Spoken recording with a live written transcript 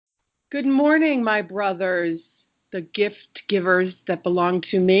Good morning, my brothers, the gift givers that belong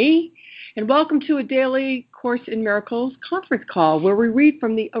to me, and welcome to a daily Course in Miracles conference call where we read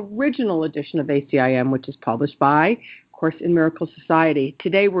from the original edition of ACIM, which is published by Course in Miracles Society.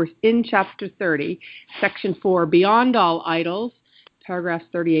 Today we're in Chapter 30, Section 4, Beyond All Idols, paragraphs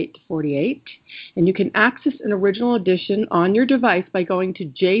 38 to 48, and you can access an original edition on your device by going to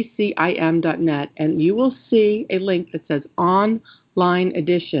jcim.net, and you will see a link that says Online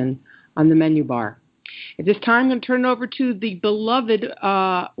Edition on the menu bar. At this time, I'm going to turn it over to the beloved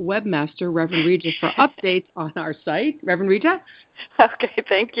webmaster, Reverend Regis, for updates on our site. Reverend Regis? Okay,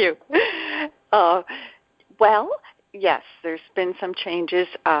 thank you. Well, yes, there's been some changes.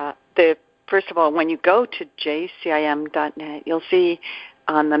 First of all, when you go to jcim.net, you'll see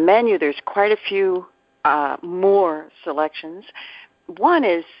on the menu there's quite a few more selections. One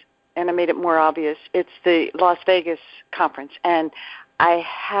is, and I made it more obvious, it's the Las Vegas conference. And I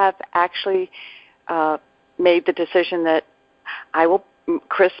have actually made the decision that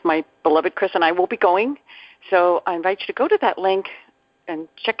Chris, my beloved Chris, and I will be going. So I invite you to go to that link and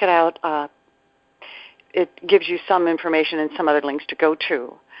check it out. It gives you some information and some other links to go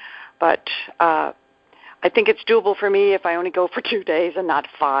to. But I think it's doable for me if I only go for 2 days and not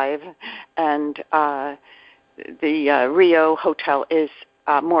 5. And the Rio hotel is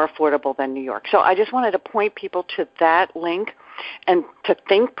more affordable than New York. So I just wanted to point people to that link and to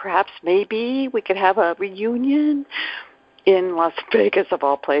think perhaps maybe we could have a reunion in Las Vegas of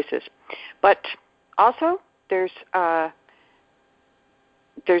all places. But also there's a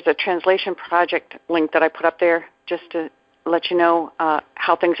translation project link that I put up there just to let you know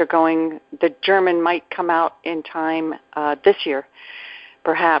how things are going. The German might come out in time this year,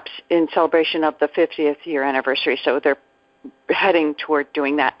 perhaps in celebration of the 50th year anniversary. So they're heading toward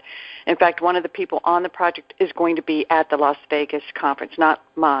doing that. In fact, one of the people on the project is going to be at the Las Vegas conference, not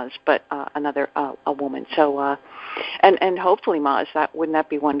Maz, but another a woman. So, and hopefully Maz, wouldn't that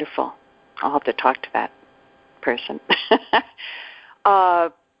be wonderful? I'll have to talk to that person.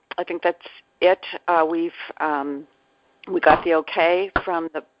 I think that's it. We got the okay from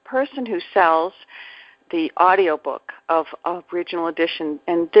the person who sells the audiobook of original edition,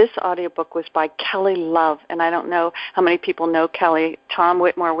 and this audiobook was by Kelly Love, and I don't know how many people know Kelly. Tom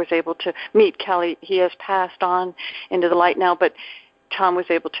Whitmore was able to meet Kelly. He has passed on into the light now, but Tom was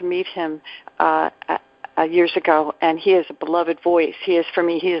able to meet him years ago, and he is a beloved voice. He is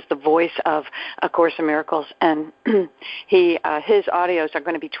the voice of A Course in Miracles, and his audios are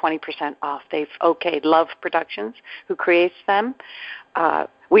going to be 20% off. They've okayed Love Productions, who creates them.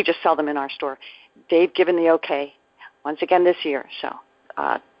 We just sell them in our store. They've given the okay once again this year. So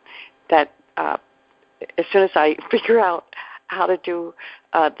that as soon as I figure out how to do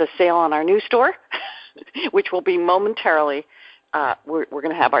the sale on our new store, which will be momentarily, we're going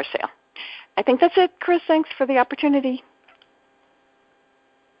to have our sale. I think that's it, Chris. Thanks for the opportunity.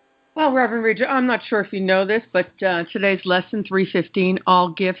 Well, Reverend Regis, I'm not sure if you know this, but today's lesson 315, all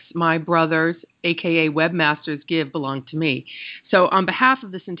gifts my brothers, a.k.a. webmasters, give belong to me. So on behalf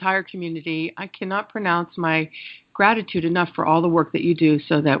of this entire community, I cannot pronounce my gratitude enough for all the work that you do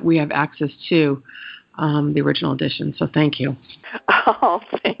so that we have access to the original edition. So thank you. Oh,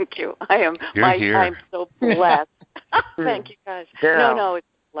 thank you. I'm so blessed. Thank you, guys. Yeah. No, it's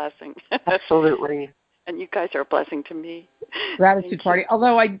a blessing. Absolutely. And you guys are a blessing to me. Gratitude party.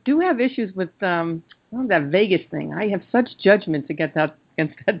 Although I do have issues with that Vegas thing. I have such judgments against that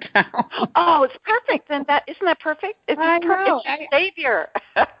town. Oh, it's perfect. Then isn't that perfect? It's perfect. It's Savior.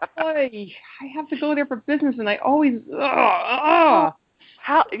 Boy, I have to go there for business, and I always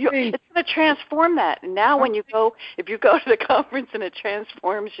it's going to transform that. And now if you go to the conference and it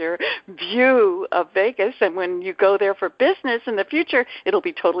transforms your view of Vegas, and when you go there for business in the future, it'll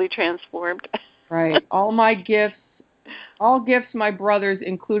be totally transformed. Right. All gifts my brothers,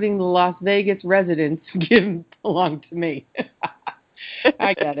 including the Las Vegas residents, belong to me.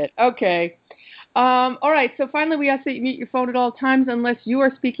 I get it. Okay. All right. So finally, we ask that you mute your phone at all times unless you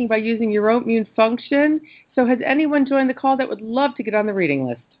are speaking by using your own mute function. So has anyone joined the call that would love to get on the reading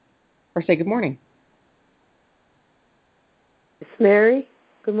list or say good morning? It's Mary.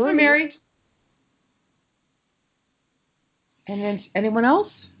 Good morning. Hi, Mary. And then anyone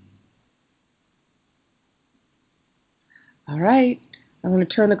else? All right. I'm going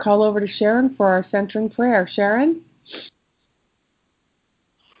to turn the call over to Sharon for our centering prayer. Sharon?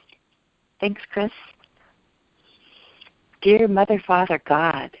 Thanks, Chris. Dear Mother, Father,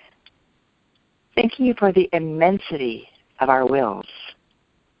 God, thank you for the immensity of our wills.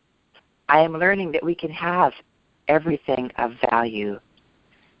 I am learning that we can have everything of value,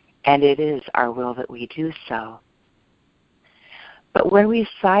 and it is our will that we do so. But when we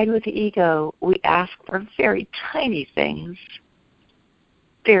side with the ego, we ask for very tiny things,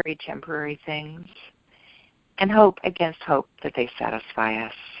 very temporary things, and hope against hope that they satisfy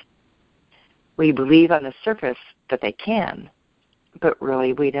us. We believe on the surface that they can, but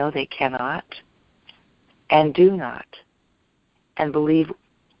really we know they cannot and do not, and believe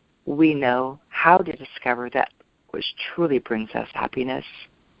we know how to discover that which truly brings us happiness.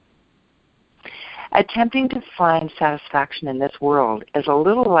 Attempting to find satisfaction in this world is a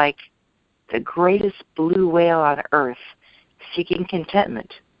little like the greatest blue whale on earth seeking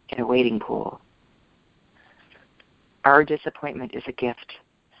contentment in a wading pool. Our disappointment is a gift.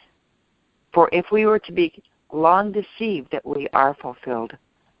 For if we were to be long deceived that we are fulfilled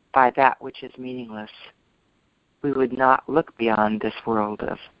by that which is meaningless, we would not look beyond this world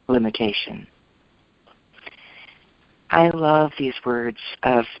of limitation. I love these words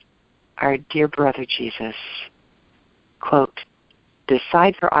of our dear brother Jesus. Quote,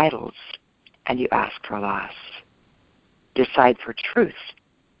 decide for idols and you ask for loss. Decide for truth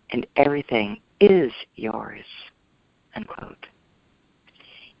and everything is yours. Unquote.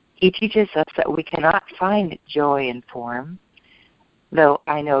 He teaches us that we cannot find joy in form, though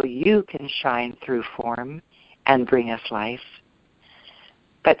I know you can shine through form and bring us life.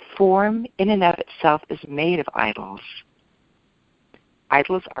 But form in and of itself is made of idols.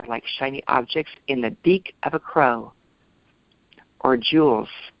 Idols are like shiny objects in the beak of a crow, or jewels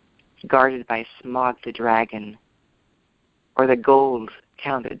guarded by Smog the dragon, or the gold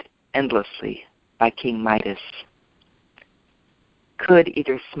counted endlessly by King Midas. Could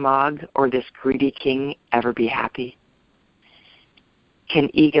either Smog or this greedy king ever be happy? Can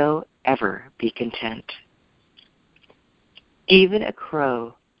ego ever be content? Even a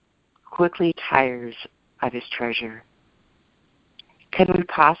crow quickly tires of his treasure. Can we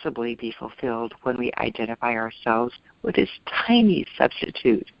possibly be fulfilled when we identify ourselves with this tiny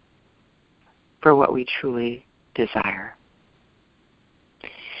substitute for what we truly desire?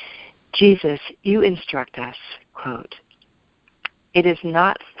 Jesus, you instruct us, quote, it is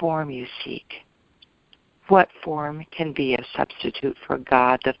not form you seek. What form can be a substitute for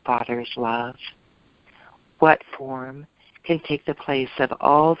God the Father's love? What form can take the place of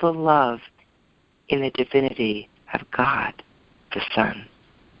all the love in the divinity of God the Son?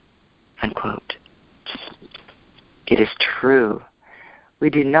 Unquote. It is true. We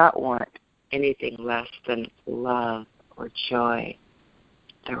do not want anything less than love or joy,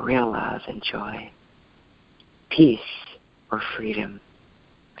 the real love and joy, peace or freedom.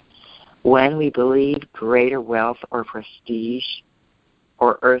 When we believe greater wealth or prestige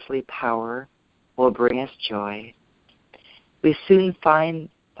or earthly power will bring us joy, we soon find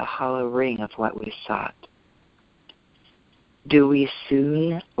the hollow ring of what we sought. Do we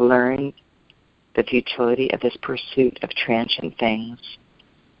soon learn the futility of this pursuit of transient things?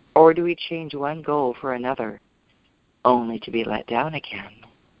 Or do we change one goal for another, only to be let down again?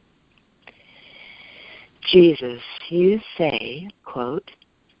 Jesus, you say, quote,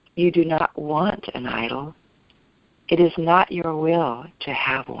 you do not want an idol. It is not your will to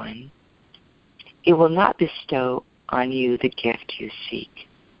have one. It will not bestow on you the gift you seek.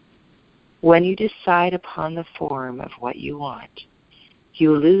 When you decide upon the form of what you want,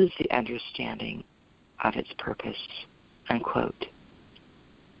 you lose the understanding of its purpose. Unquote.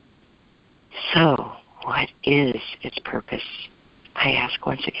 So, what is its purpose? I ask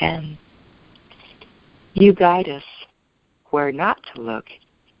once again. You guide us where not to look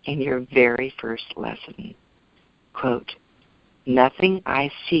in your very first lesson. Quote, nothing I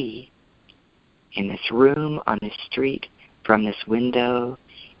see in this room, on this street, from this window,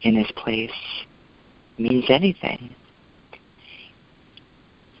 in this place, means anything.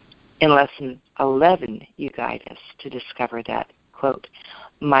 In lesson 11, you guide us to discover that, quote,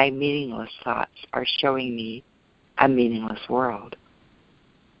 my meaningless thoughts are showing me a meaningless world.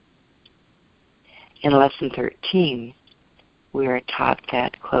 In lesson 13, we are taught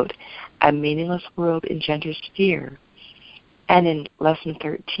that, quote, a meaningless world engenders fear. And in lesson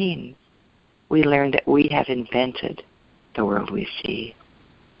 13, we learn that we have invented the world we see.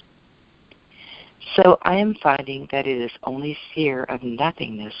 So I am finding that it is only fear of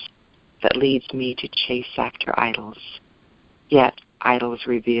nothingness that leads me to chase after idols. Yet idols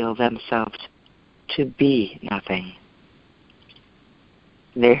reveal themselves to be nothing.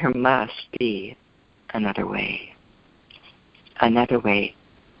 There must be another way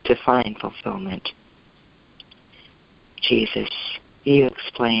to find fulfillment. Jesus, you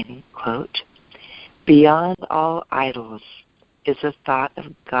explain, quote, beyond all idols is the thought of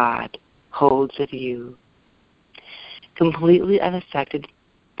God holds of you, completely unaffected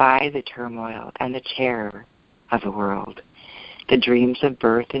by the turmoil and the terror of the world. the dreams of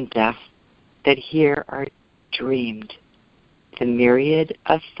birth and death that here are dreamed, the myriad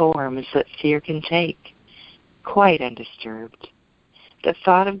of forms that fear can take, quite undisturbed. The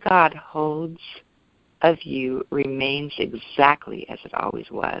thought of God holds of you remains exactly as it always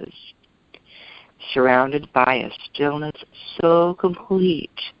was, surrounded by a stillness so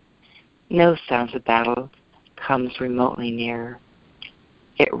complete, no sounds of battle comes remotely near.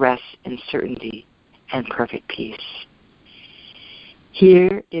 It rests in certainty and perfect peace.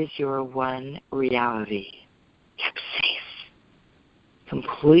 Here is your one reality, kept safe,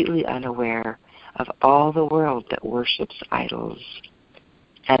 completely unaware of all the world that worships idols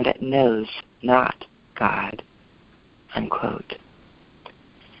and that knows not God, unquote.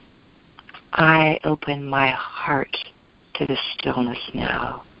 I open my heart to the stillness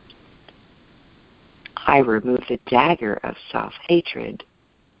now. I remove the dagger of self-hatred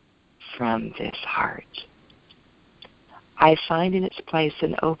from this heart. I find in its place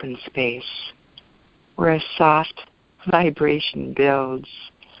an open space where a soft vibration builds.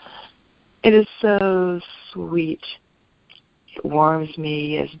 It is so sweet. It warms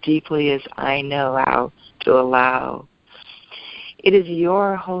me as deeply as I know how to allow. It is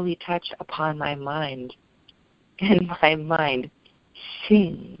your holy touch upon my mind, and my mind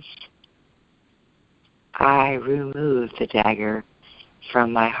sings. I remove the dagger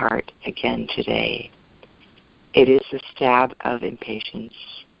from my heart again today. It is the stab of impatience,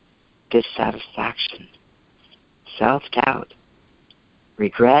 dissatisfaction, self-doubt,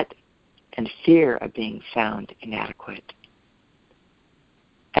 regret, and fear of being found inadequate.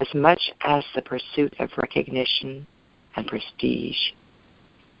 As much as the pursuit of recognition and prestige,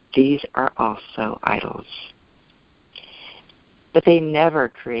 these are also idols. But they never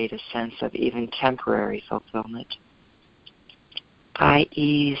create a sense of even temporary fulfillment. I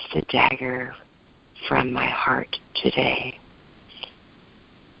ease the dagger from my heart today.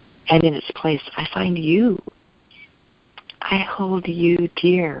 And in its place, I find you. I hold you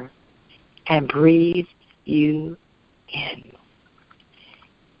dear and breathe you in.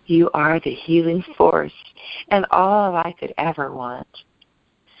 You are the healing force and all I could ever want.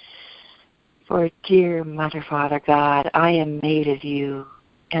 For dear Mother, Father, God, I am made of you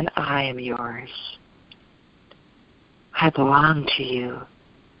and I am yours. I belong to you,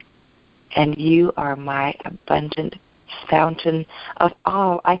 and you are my abundant fountain of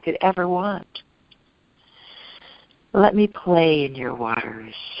all I could ever want. Let me play in your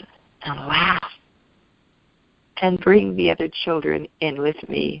waters and laugh and bring the other children in with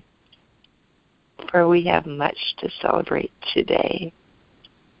me, for we have much to celebrate today.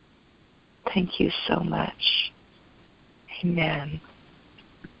 Thank you so much. Amen.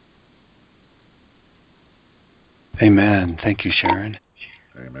 Amen. Thank you, Sharon.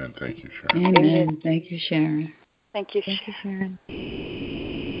 Amen. Thank you, Sharon. Amen. Thank you, Sharon. Thank you, Thank you, Sharon.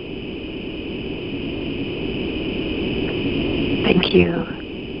 Thank you.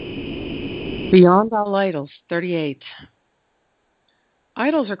 Beyond all idols, 38.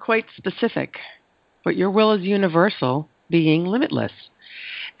 Idols are quite specific, but your will is universal, being limitless.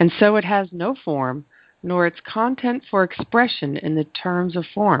 And so it has no form, nor its content for expression in the terms of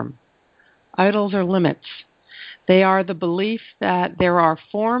form. Idols are limits. They are the belief that there are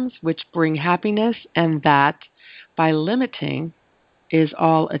forms which bring happiness and that, by limiting, is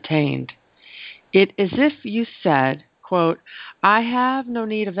all attained. It is if you said, quote, I have no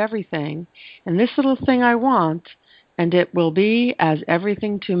need of everything, and this little thing I want, and it will be as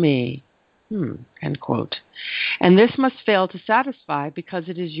everything to me. End quote. And this must fail to satisfy because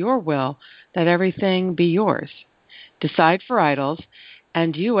it is your will that everything be yours. Decide for idols,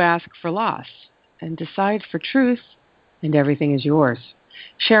 and you ask for loss. And decide for truth, and everything is yours.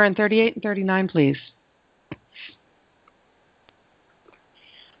 Sharon, 38 and 39, please.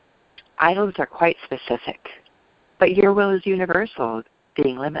 Idols are quite specific, but your will is universal,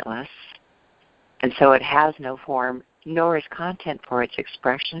 being limitless, and so it has no form, nor is content for its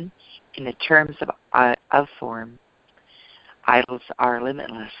expression in the terms of form. Idols are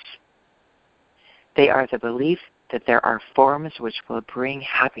limitless. They are the belief that there are forms which will bring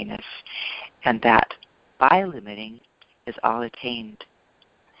happiness, and that, by limiting, is all attained.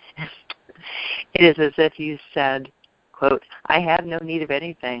 It is as if you said, quote, I have no need of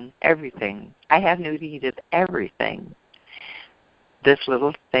anything, everything. I have no need of everything. This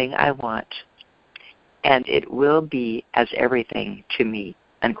little thing I want, and it will be as everything to me,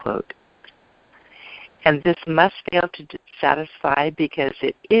 unquote. And this must fail to satisfy because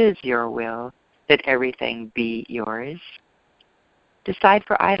it is your will that everything be yours. Decide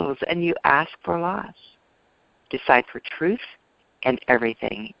for idols, and you ask for loss. Decide for truth, and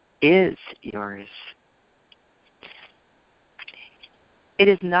everything is yours. It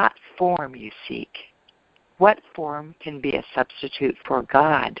is not form you seek. What form can be a substitute for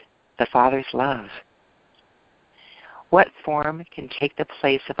God, the Father's love? What form can take the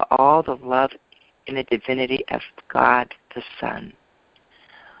place of all the love in the divinity of God the Son?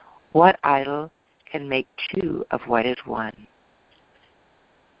 What idol can make two of what is one?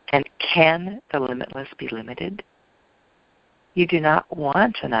 And can the limitless be limited? You do not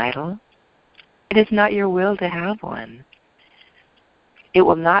want an idol. It is not your will to have one. It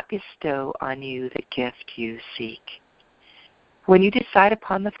will not bestow on you the gift you seek. When you decide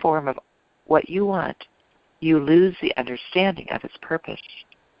upon the form of what you want, you lose the understanding of its purpose.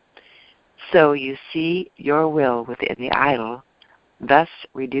 So you see your will within the idol, thus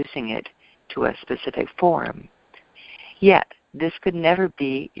reducing it to a specific form. Yet this could never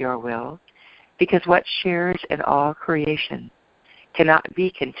be your will, because what shares in all creation cannot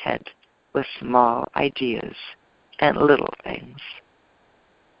be content with small ideas and little things.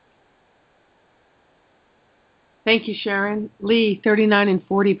 Thank you, Sharon. Lee, 39 and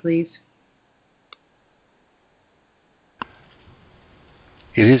 40, please.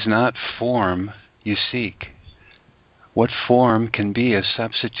 It is not form you seek. What form can be a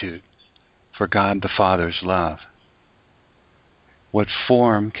substitute for God the Father's love? What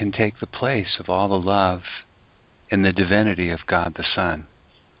form can take the place of all the love in the divinity of God the Son?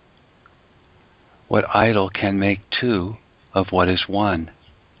 What idol can make two of what is one?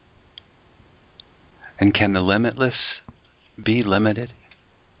 And can the limitless be limited?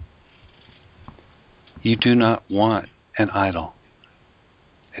 You do not want an idol.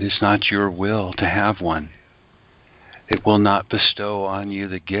 It is not your will to have one. It will not bestow on you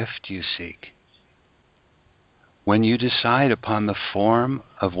the gift you seek. When you decide upon the form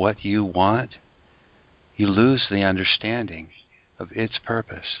of what you want, you lose the understanding of its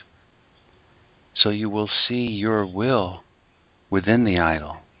purpose. So you will see your will within the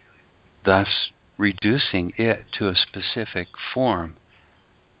idol, thus reducing it to a specific form.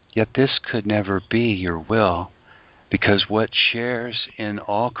 Yet this could never be your will, because what shares in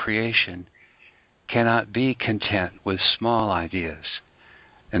all creation cannot be content with small ideas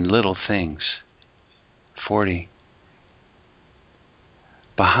and little things. 40.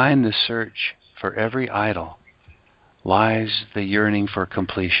 Behind the search for every idol lies the yearning for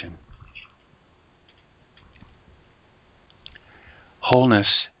completion.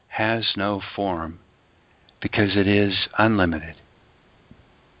 Wholeness has no form because it is unlimited.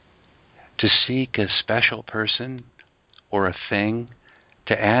 To seek a special person or a thing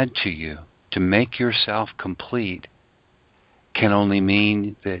to add to you, to make yourself complete, can only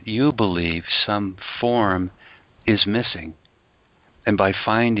mean that you believe some form is missing. And by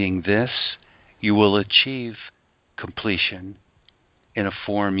finding this, you will achieve completion in a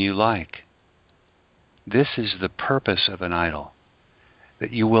form you like. This is the purpose of an idol,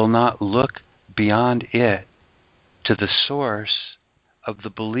 that you will not look beyond it to the source of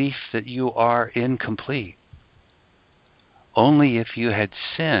the belief that you are incomplete. Only if you had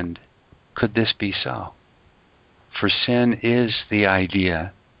sinned could this be so. For sin is the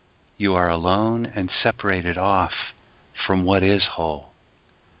idea you are alone and separated off from what is whole.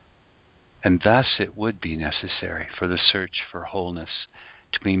 And thus it would be necessary for the search for wholeness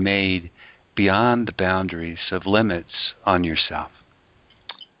to be made beyond the boundaries of limits on yourself.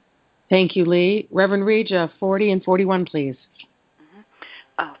 Thank you, Lee. Reverend Regia, 40 and 41, please.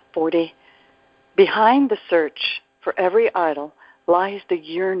 40. Behind the search for every idol lies the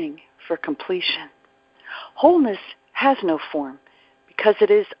yearning for completion. Wholeness has no form because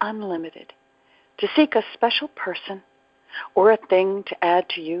it is unlimited. To seek a special person or a thing to add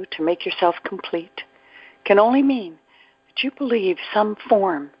to you to make yourself complete can only mean that you believe some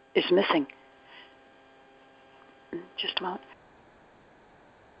form is missing. Just a moment.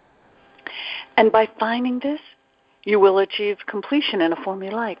 And by finding this, you will achieve completion in a form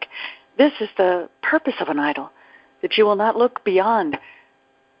you like. This is the purpose of an idol, that you will not look beyond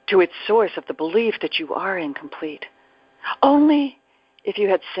to its source of the belief that you are incomplete. Only if you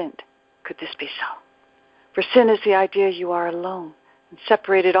had sinned could this be so. For sin is the idea you are alone and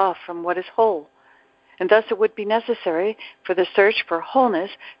separated off from what is whole. And thus it would be necessary for the search for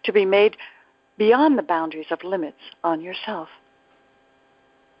wholeness to be made beyond the boundaries of limits on yourself.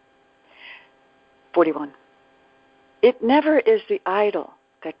 41. It never is the idol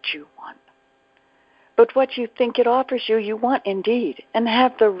that you want, but what you think it offers you, you want indeed, and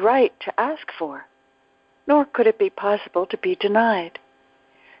have the right to ask for. Nor could it be possible to be denied.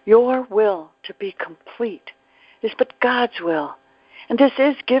 Your will to be complete is but God's will, and this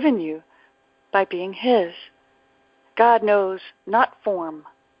is given you by being His. God knows not form.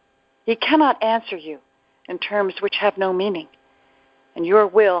 He cannot answer you in terms which have no meaning. And your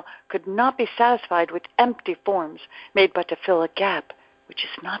will could not be satisfied with empty forms made but to fill a gap which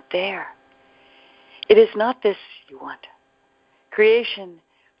is not there. It is not this you want. Creation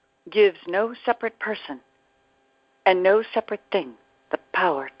gives no separate person and no separate thing the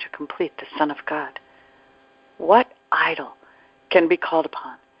power to complete the Son of God. What idol can be called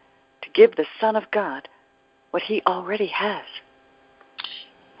upon to give the Son of God what he already has?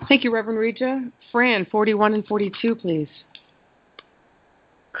 Thank you, Reverend Regia. Fran, 41 and 42, please.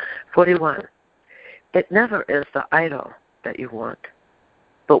 41. It never is the idol that you want,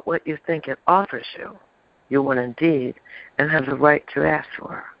 but what you think it offers you, you want indeed and have the right to ask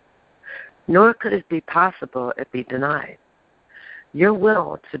for. Nor could it be possible it be denied. Your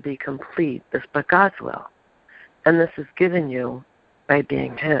will to be complete is but God's will, and this is given you by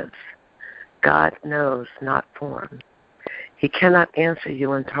being His. God knows not form. He cannot answer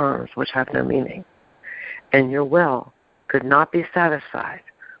you in terms which have no meaning, and your will could not be satisfied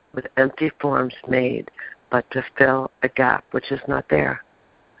with empty forms made but to fill a gap which is not there.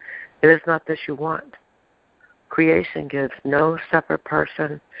 It is not this you want. Creation gives no separate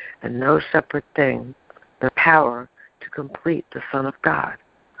person and no separate thing the power to complete the Son of God.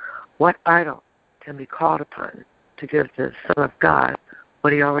 What idol can be called upon to give the Son of God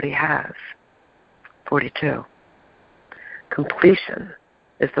what he already has? 42. Completion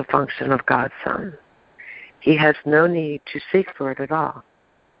is the function of God's Son. He has no need to seek for it at all.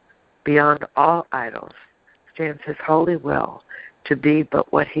 Beyond all idols stands his holy will to be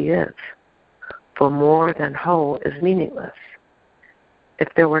but what he is, for more than whole is meaningless. If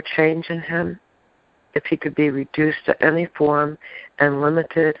there were change in him, if he could be reduced to any form and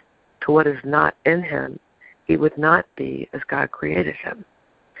limited to what is not in him, he would not be as God created him.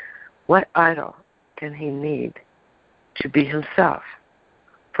 What idol can he need to be himself?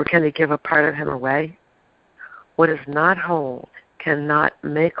 For can he give a part of him away? What is not whole cannot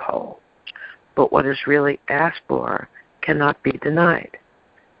make whole, but what is really asked for cannot be denied.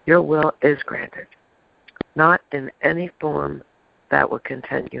 Your will is granted, not in any form that would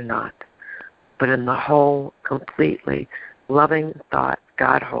content you not, but in the whole, completely loving thought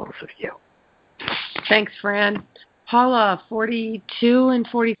God holds of you. Thanks, Fran. Paula, 42 and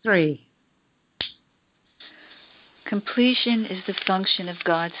 43. Completion is the function of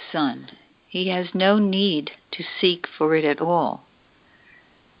God's Son. He has no need to seek for it at all.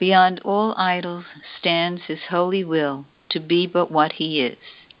 Beyond all idols stands his holy will to be but what he is.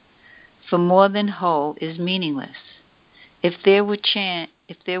 For more than whole is meaningless. If there were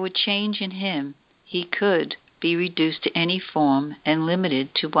change in him, he could be reduced to any form and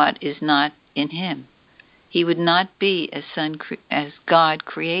limited to what is not in him. He would not be as God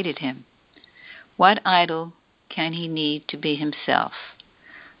created him. What idol can he need to be himself?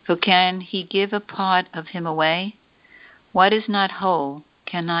 For can he give a part of him away? What is not whole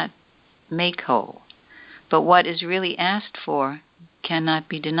cannot make whole, but what is really asked for cannot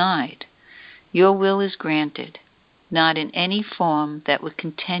be denied. Your will is granted, not in any form that would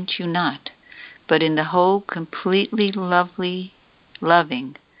content you not, but in the whole completely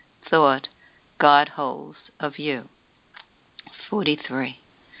loving thought God holds of you. 43.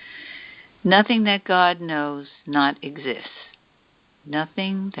 Nothing that God knows not exists.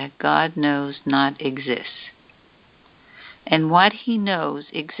 Nothing that God knows not exists. And what he knows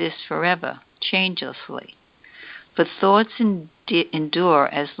exists forever, changelessly. For thoughts endure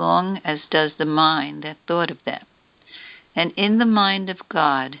as long as does the mind that thought of them. And in the mind of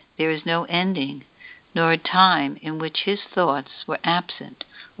God there is no ending, nor a time in which his thoughts were absent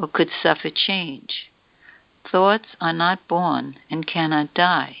or could suffer change. Thoughts are not born and cannot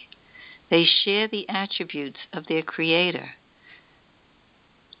die. They share the attributes of their Creator,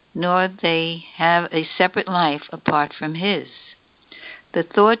 nor they have a separate life apart from his. The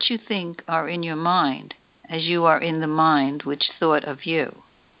thoughts you think are in your mind, as you are in the mind which thought of you.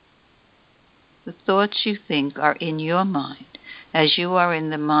 The thoughts you think are in your mind, as you are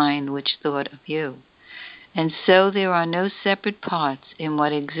in the mind which thought of you. And so there are no separate parts in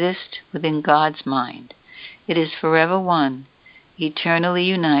what exists within God's mind. It is forever one, eternally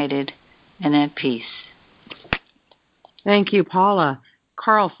united, and at peace. Thank you, Paula.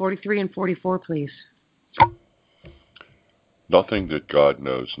 Carl, 43 and 44, please. Nothing that God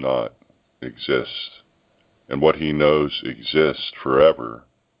knows not exists, and what he knows exists forever,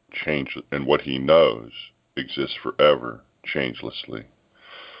 and what he knows exists forever, changelessly.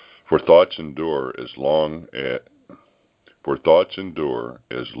 For thoughts endure as long as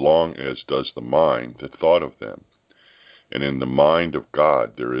does the mind that thought of them. And in the mind of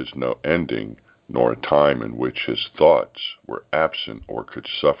God there is no ending, nor a time in which his thoughts were absent or could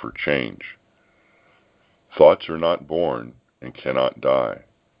suffer change. Thoughts are not born and cannot die.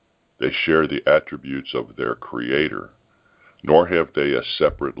 They share the attributes of their Creator, nor have they a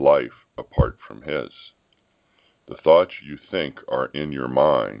separate life apart from His. The thoughts you think are in your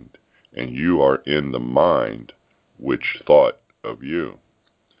mind, and you are in the mind which thought of you.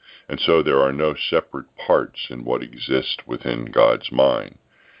 And so there are no separate parts in what exists within God's mind.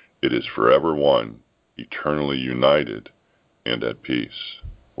 It is forever one, eternally united, and at peace.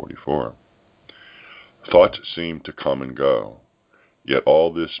 44. Thoughts seem to come and go, yet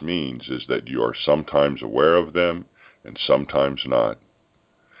all this means is that you are sometimes aware of them and sometimes not.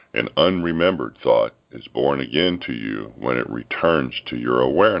 An unremembered thought is born again to you when it returns to your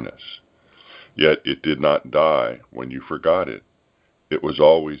awareness. Yet it did not die when you forgot it. It was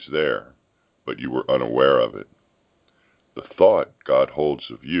always there, but you were unaware of it. The thought God holds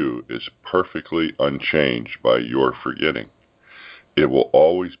of you is perfectly unchanged by your forgetting. It will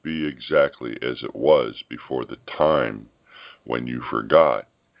always be exactly as it was before the time when you forgot,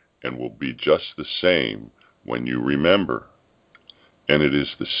 and will be just the same when you remember. And it is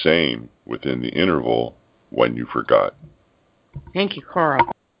the same within the interval when you forgot. Thank you,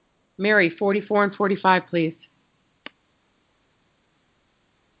 Carl. Mary, 44 and 45, please.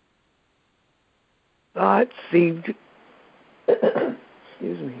 Thoughts seem to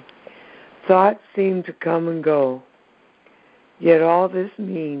Thoughts seem to come and go. Yet all this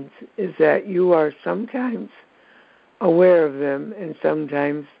means is that you are sometimes aware of them and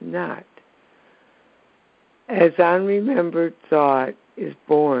sometimes not. As unremembered thought is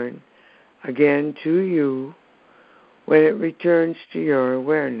born again to you when it returns to your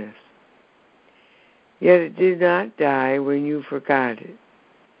awareness. Yet it did not die when you forgot it.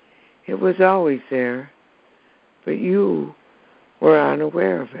 It was always there, but you were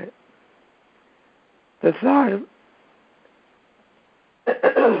unaware of it. The thought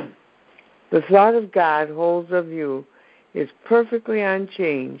of God holds of you is perfectly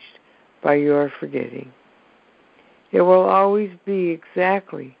unchanged by your forgetting. It will always be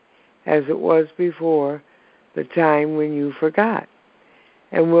exactly as it was before the time when you forgot,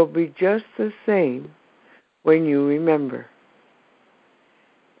 and will be just the same when you remember.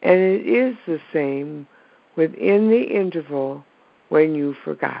 And it is the same within the interval when you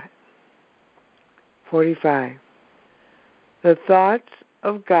forgot. 45. The thoughts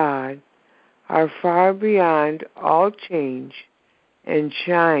of God are far beyond all change and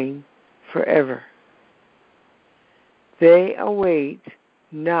shine forever. They await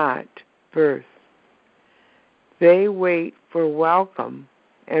not birth. They wait for welcome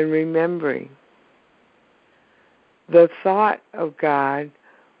and remembering. The thought of God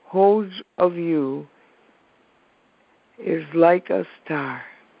holds of you is like a star,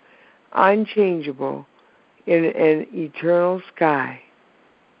 unchangeable in an eternal sky.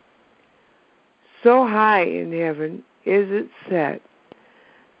 So high in heaven is it set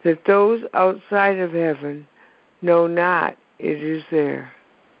that those outside of heaven know not it is there.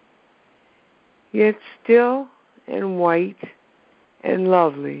 Yet still and white and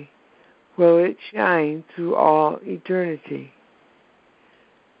lovely will it shine through all eternity.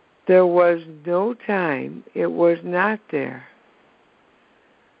 There was no time it was not there,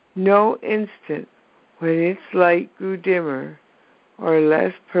 no instant when its light grew dimmer or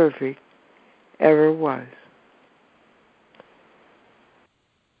less perfect ever was.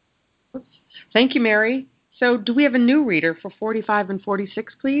 Thank you, Mary. So do we have a new reader for 45 and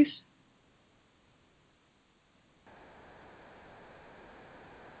 46, please?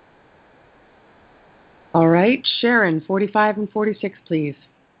 All right, Sharon, 45 and 46, please.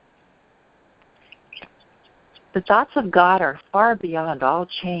 The thoughts of God are far beyond all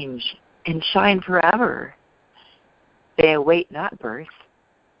change and shine forever. They await not birth.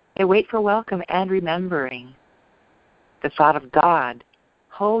 They wait for welcome and remembering. The thought of God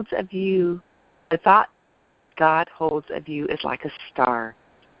holds of you, the thought God holds of you is like a star,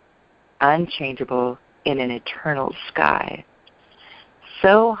 unchangeable in an eternal sky.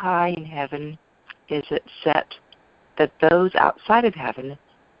 So high in heaven is it set that those outside of heaven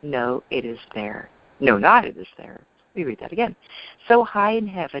know it is there. No, not it is there. We read that again. So high in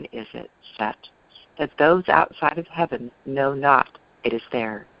heaven is it set that those outside of heaven know not it is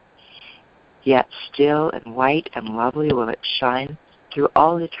there. Yet still and white and lovely will it shine through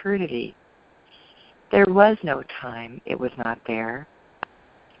all eternity. There was no time it was not there,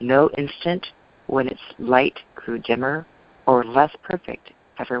 no instant when its light grew dimmer or less perfect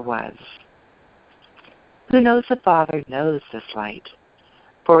ever was. Who knows the Father knows this light,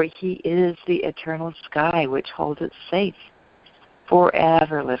 for He is the eternal sky which holds it safe,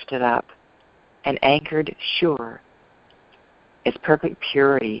 forever lifted up and anchored sure. Its perfect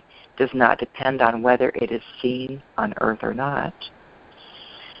purity does not depend on whether it is seen on earth or not.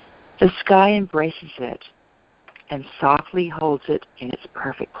 The sky embraces it and softly holds it in its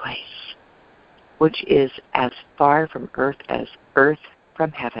perfect place, which is as far from earth as earth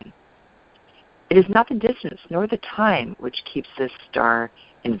from heaven. It is not the distance nor the time which keeps this star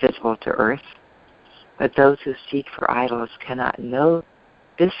invisible to earth, but those who seek for idols cannot know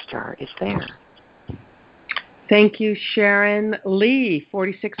this star is there. Thank you, Sharon. Lee,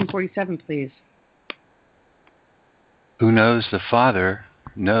 46 and 47, please. Who knows the Father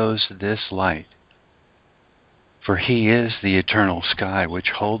knows this light, for he is the eternal sky which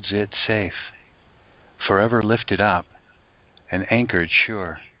holds it safe, forever lifted up and anchored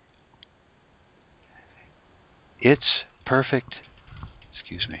sure. Its perfect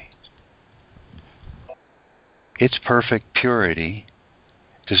purity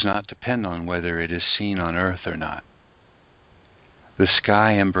does not depend on whether it is seen on earth or not. The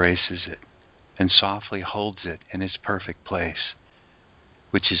sky embraces it and softly holds it in its perfect place,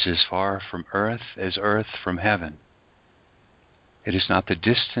 which is as far from earth as earth from heaven. It is not the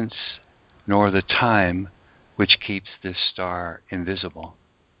distance nor the time which keeps this star invisible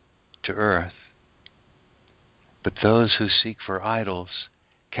to earth, but those who seek for idols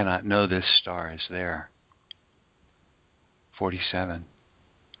cannot know this star is there. 47.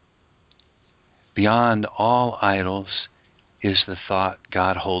 Beyond all idols is the thought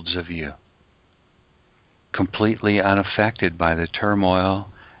God holds of you, completely unaffected by the turmoil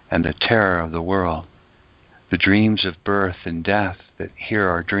and the terror of the world, the dreams of birth and death that here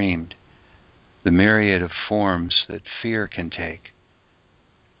are dreamed, the myriad of forms that fear can take.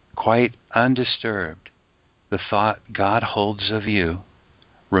 Quite undisturbed, the thought God holds of you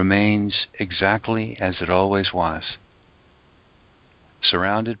remains exactly as it always was,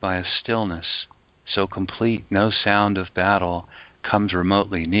 surrounded by a stillness so complete no sound of battle comes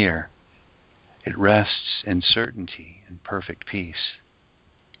remotely near. It rests in certainty and perfect peace.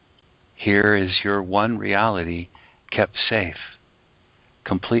 Here is your one reality kept safe,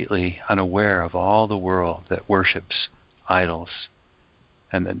 completely unaware of all the world that worships idols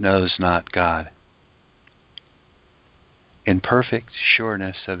and that knows not God. In perfect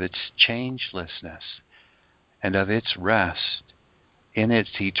sureness of its changelessness and of its rest in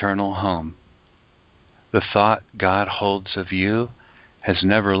its eternal home, the thought God holds of you has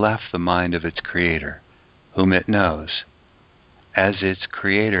never left the mind of its Creator, whom it knows, as its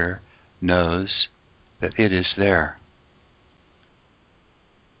Creator knows that it is there.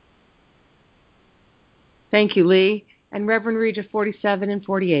 Thank you, Lee. And Reverend Regis, 47 and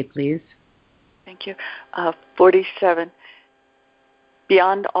 48, please. Thank you. 47.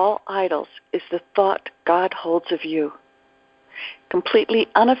 Beyond all idols is the thought God holds of you. Completely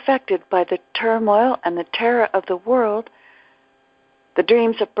unaffected by the turmoil and the terror of the world, the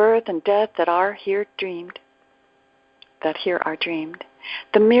dreams of birth and death that are here dreamed,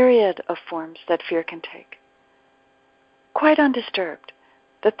 the myriad of forms that fear can take. Quite undisturbed,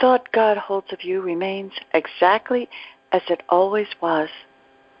 the thought God holds of you remains exactly as it always was,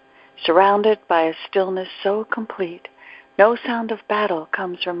 surrounded by a stillness so complete, no sound of battle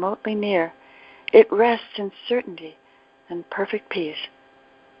comes remotely near. It rests in certainty and perfect peace.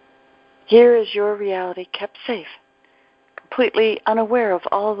 Here is your reality kept safe, completely unaware of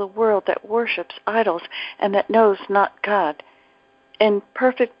all the world that worships idols and that knows not God, in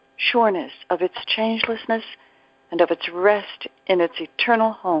perfect sureness of its changelessness and of its rest in its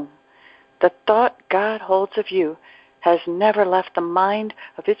eternal home. The thought God holds of you has never left the mind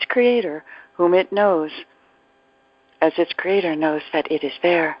of its Creator, whom it knows, as its Creator knows that it is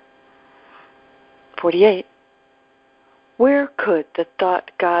there. 48. Where could the thought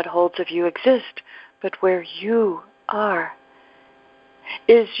God holds of you exist but where you are?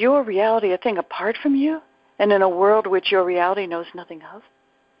 Is your reality a thing apart from you, and in a world which your reality knows nothing of?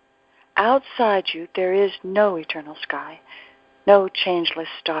 Outside you there is no eternal sky, no changeless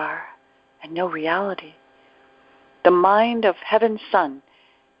star, and no reality. The mind of heaven's Son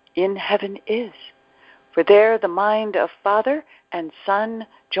in heaven is, for there the mind of Father and Son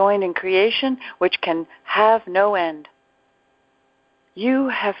join in creation, which can have no end. You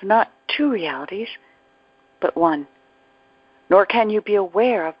have not two realities, but one, nor can you be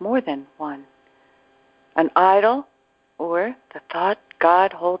aware of more than one. An idol, or the thought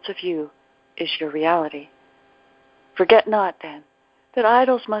God holds of you, is your reality. Forget not, then, that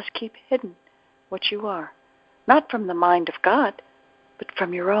idols must keep hidden what you are, not from the mind of God, but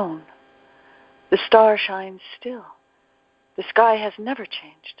from your own. The star shines still. The sky has never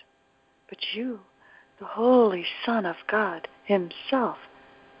changed. But you, the Holy Son of God Himself,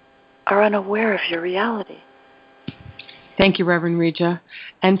 are unaware of your reality. Thank you, Reverend Regia.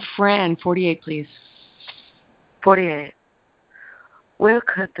 And Fran, 48, please. 48. Where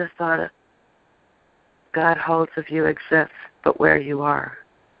could the thought God holds of you exist but where you are?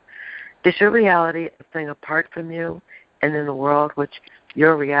 Is your reality a thing apart from you and in a world which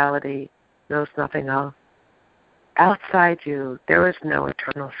your reality knows nothing of? Outside you, there is no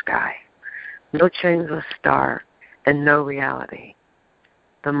eternal sky, no changeless star, and no reality.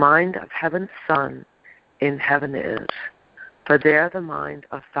 The mind of heaven's Son in heaven is, for there the mind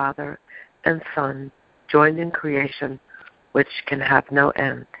of Father and Son joined in creation, which can have no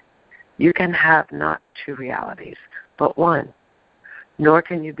end. You can have not two realities, but one, nor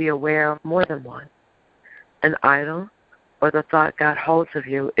can you be aware of more than one. An idol, or the thought God holds of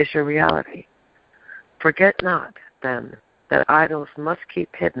you, is your reality. Forget not, then, that idols must keep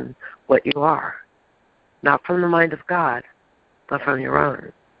hidden what you are, not from the mind of God, but from your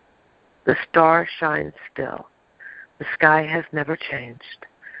own. The star shines still. The sky has never changed,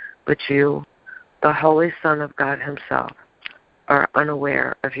 but you, the Holy Son of God himself, are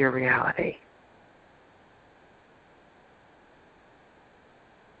unaware of your reality.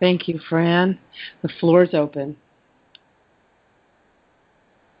 Thank you, Fran. The floor is open.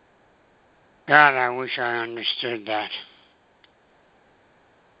 God, I wish I understood that.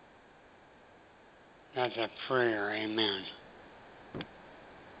 That's a prayer, amen.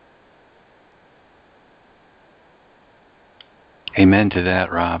 Amen to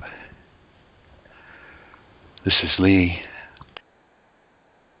that, Rob. This is Lee.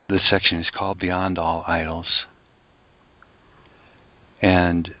 This section is called Beyond All Idols.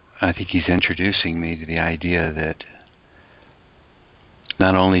 And I think he's introducing me to the idea that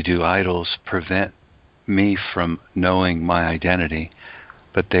not only do idols prevent me from knowing my identity,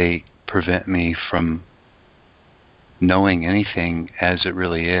 but they prevent me from knowing anything as it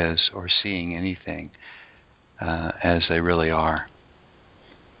really is or seeing anything as they really are.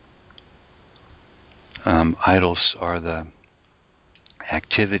 Idols are the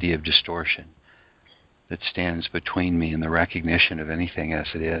activity of distortion that stands between me and the recognition of anything as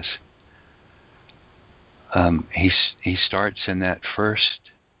it is. He starts in that first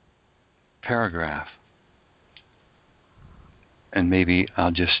paragraph, and maybe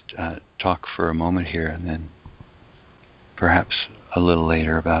I'll just talk for a moment here and then perhaps a little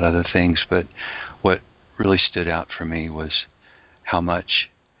later about other things, but what really stood out for me was how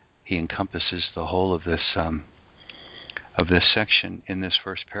much he encompasses the whole of this section in this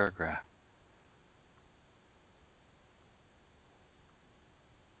first paragraph.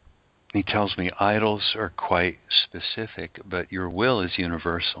 He tells me idols are quite specific, but your will is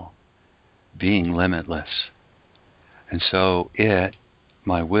universal, being limitless. And so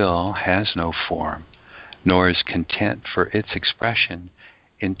my will, has no form, nor is content for its expression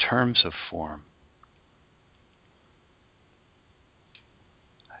in terms of form.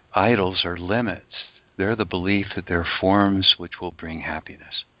 Idols are limits. They're the belief that they're forms which will bring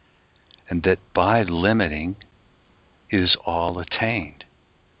happiness, and that by limiting is all attained.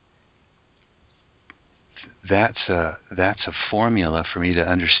 That's a formula for me to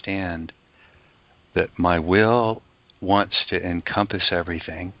understand that my will wants to encompass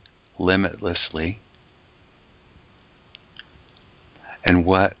everything limitlessly, and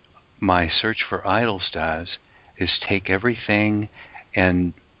what my search for idols does is take everything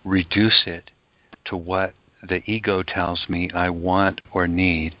and reduce it to what the ego tells me I want or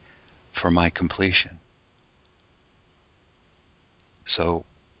need for my completion. So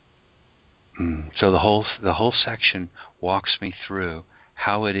the whole section walks me through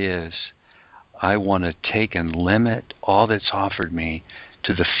how it is I want to take and limit all that's offered me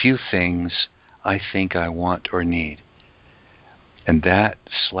to the few things I think I want or need. And that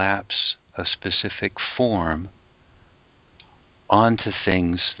slaps a specific form onto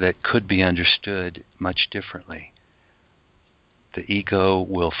things that could be understood much differently. The ego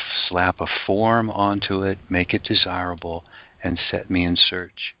will slap a form onto it, make it desirable, and set me in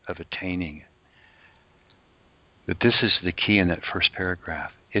search of attaining it. But this is the key in that first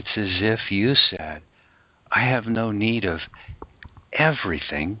paragraph. It's as if you said, I have no need of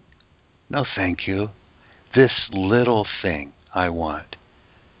everything. No, thank you. This little thing I want.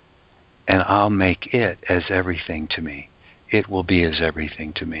 And I'll make it as everything to me. It will be as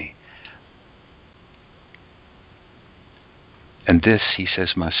everything to me. And this, he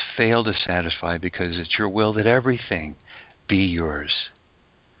says, must fail to satisfy because it's your will that everything be yours.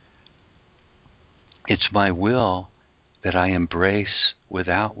 It's my will that I embrace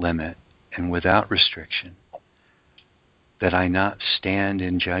without limit and without restriction, that I not stand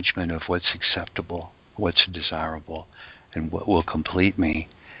in judgment of what's acceptable, what's desirable, and what will complete me.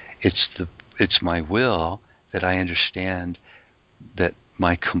 It's my will that I understand that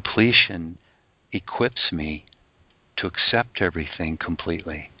my completion equips me to accept everything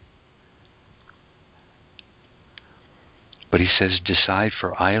completely. But he says, decide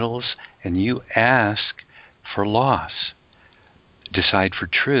for idols, and you ask for loss. Decide for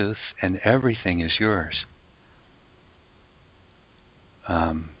truth, and everything is yours.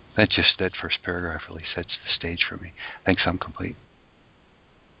 That first paragraph really sets the stage for me. Thanks, I'm complete.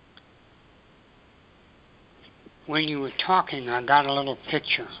 When you were talking, I got a little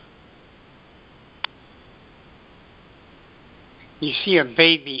picture. You see a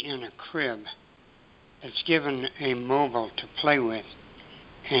baby in a crib that's given a mobile to play with,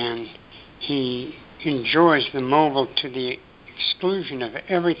 and he enjoys the mobile to the exclusion of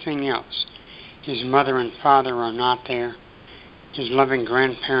everything else. His mother and father are not there. His loving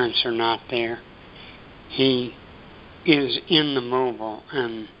grandparents are not there. He is in the mobile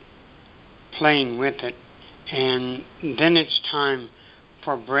and playing with it, and then it's time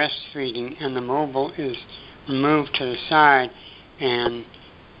for breastfeeding, and the mobile is moved to the side, and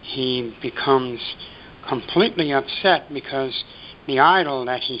he becomes completely upset because the idol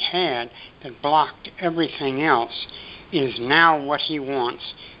that he had that blocked everything else is now what he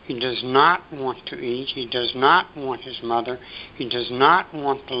wants. He does not want to eat. He does not want his mother. He does not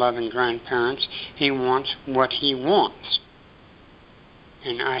want the loving grandparents. He wants what he wants.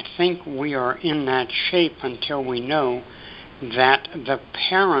 And I think we are in that shape until we know that the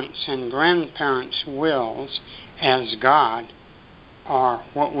parents and grandparents' wills as God are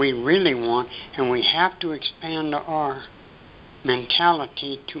what we really want, and we have to expand our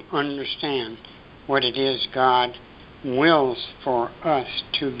mentality to understand what it is God wills for us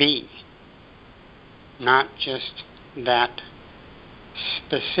to be, not just that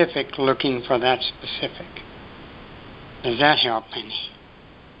specific looking for that specific. Does that help any?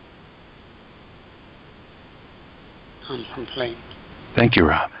 I'm complete. Thank you,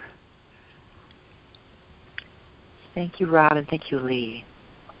 Rob. Thank you, Rob, and thank you, Lee.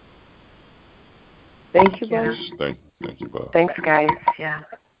 Thank you, Bob. Thank you, Bob. Thanks, guys. Yeah.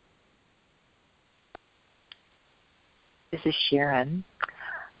 This is Sharon.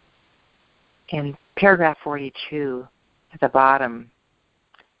 In paragraph 42, at the bottom,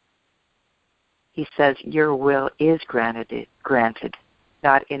 he says, your will is granted,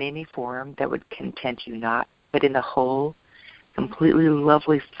 not in any form that would content you not, but in the whole, completely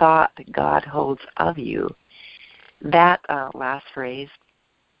lovely thought that God holds of you. That last phrase,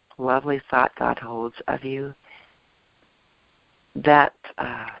 lovely thought God holds of you, that's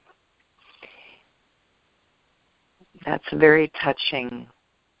a very touching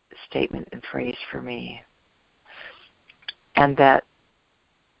statement and phrase for me. And that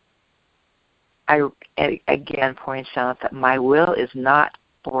I again points out that my will is not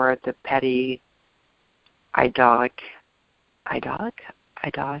for the petty the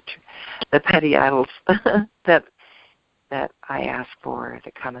petty idols that I ask for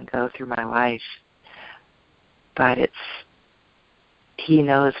that come and go through my life. But He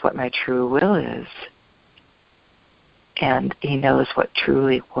knows what my true will is. And He knows what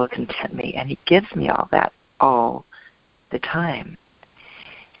truly will content me. And He gives me all that all the time.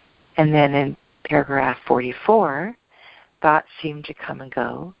 And then in paragraph 44, thoughts seem to come and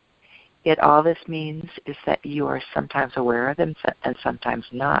go. Yet all this means is that you are sometimes aware of them and sometimes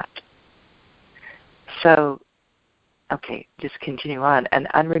not. So, okay, just continue on. An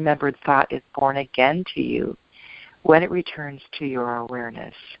unremembered thought is born again to you when it returns to your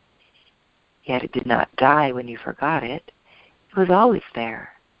awareness. Yet it did not die when you forgot it. It was always there,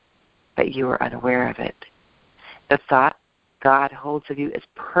 but you were unaware of it. The thought God holds of you is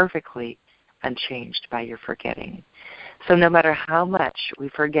perfectly unchanged by your forgetting. So no matter how much we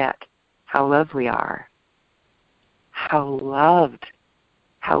forget how loved we are, how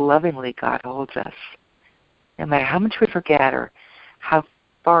lovingly God holds us, no matter how much we forget or how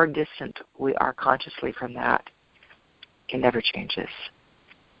far distant we are consciously from that, it never changes.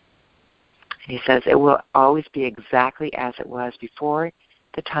 And He says it will always be exactly as it was before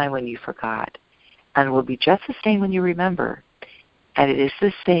the time when you forgot, and will be just the same when you remember, and it is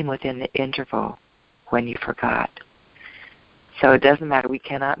the same within the interval when you forgot. So it doesn't matter. We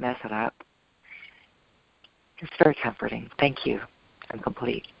cannot mess it up. It's very comforting. Thank you. I'm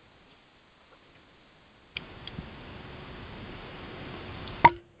complete.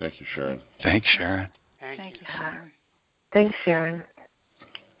 Thank you, Sharon. Thanks, Sharon. Thank you. Sharon. Thanks, Sharon.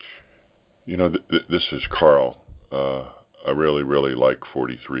 You know, this is Carl. I really, really like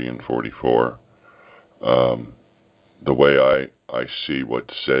 43 and 44. The way I see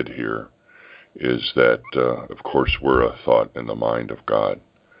what's said here is that, of course, we're a thought in the mind of God.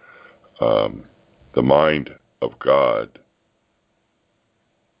 The mind of God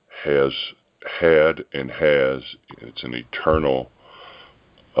has had and has, it's an eternal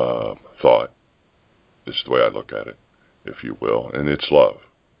thought. This is the way I look at it, if you will, and it's love.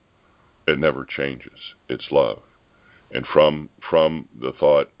 It never changes. It's love. And from the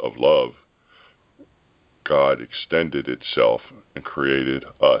thought of love, God extended itself and created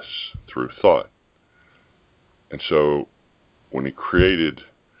us through thought. And so when he created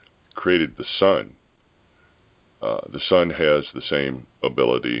the Son has the same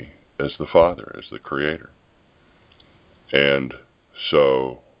ability as the Father, as the Creator. And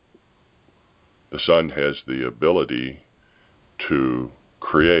so the Son has the ability to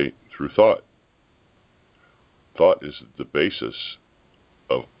create through thought. Thought is the basis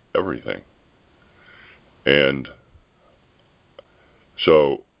of everything. And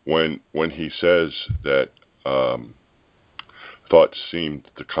so when he says that thoughts seem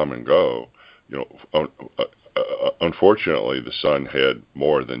to come and go, unfortunately, the Son had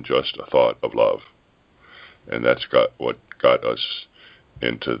more than just a thought of love, and that's what got us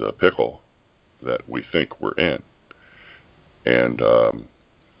into the pickle that we think we're in. And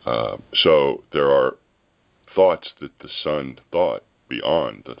so there are thoughts that the Son thought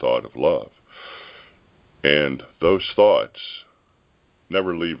beyond the thought of love, and those thoughts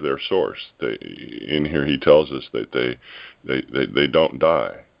never leave their source. In here, he tells us that they don't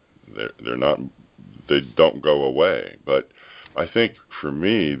die. They're not. They don't go away. But I think for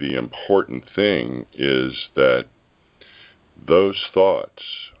me, the important thing is that those thoughts,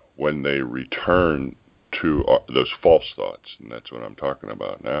 when they return to those false thoughts, and that's what I'm talking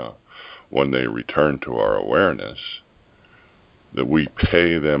about now, when they return to our awareness, that we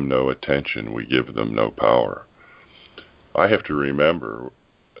pay them no attention, we give them no power. I have to remember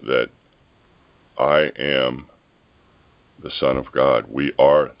that I am the Son of God. We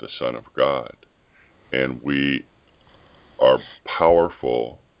are the Son of God. And we are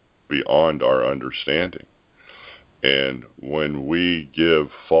powerful beyond our understanding. And when we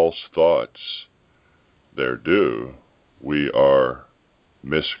give false thoughts their due, we are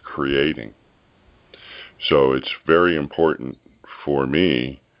miscreating. So it's very important for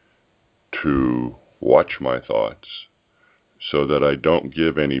me to watch my thoughts so that I don't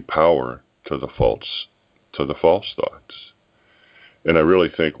give any power to the false thoughts. And I really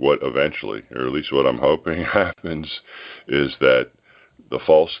think what eventually, or at least what I'm hoping happens, is that the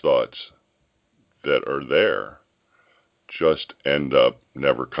false thoughts that are there just end up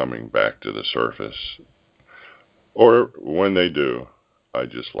never coming back to the surface. Or when they do, I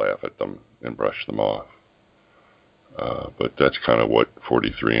just laugh at them and brush them off. But that's kind of what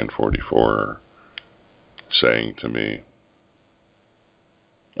 43 and 44 are saying to me.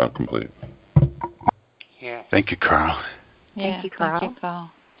 I'm complete. Yeah. Thank you, Carl. Yeah, Thank you, Carl. Thank you,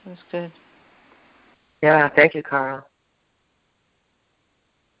 Carl. That was good. Yeah, thank you, Carl.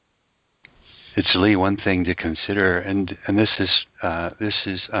 It's, Lee, one thing to consider, and this is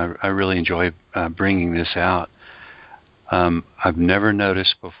I really enjoy bringing this out. I've never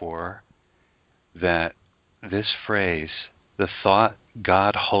noticed before that this phrase, "the thought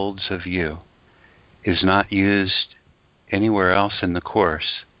God holds of you," is not used anywhere else in the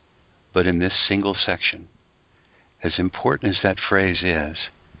Course, but in this single section. As important as that phrase is,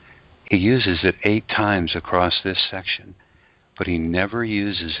 he uses it 8 times across this section, but he never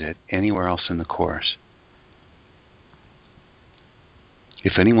uses it anywhere else in the Course.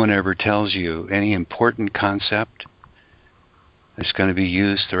 If anyone ever tells you any important concept that's going to be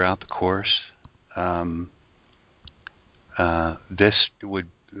used throughout the Course, this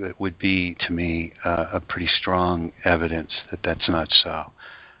would be, to me, a pretty strong evidence that that's not so.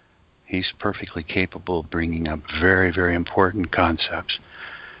 He's perfectly capable of bringing up very, very important concepts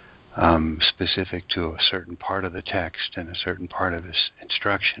specific to a certain part of the text and a certain part of his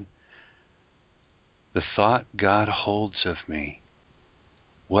instruction. The thought God holds of me.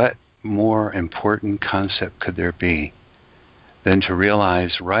 What more important concept could there be than to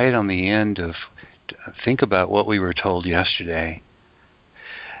realize right on the end of, think about what we were told yesterday,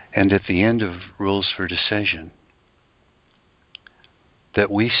 and at the end of Rules for Decision, that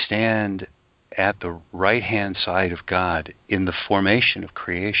we stand at the right-hand side of God in the formation of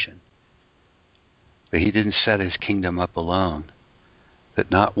creation. That he didn't set his kingdom up alone. That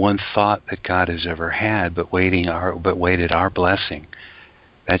not one thought that God has ever had but waited our blessing.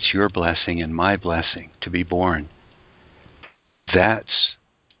 That's your blessing and my blessing to be born. That's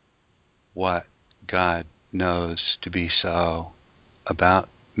what God knows to be so about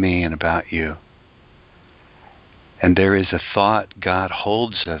me and about you. And there is a thought God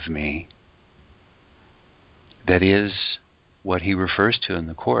holds of me that is what he refers to in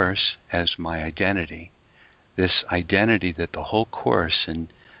the Course as my identity. This identity that the whole Course, in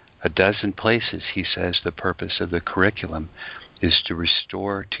a dozen places, he says the purpose of the curriculum is to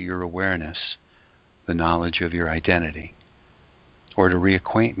restore to your awareness the knowledge of your identity, or to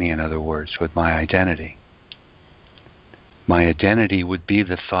reacquaint me, in other words, with my identity. My identity would be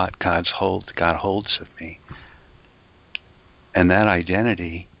the thought God holds of me. And that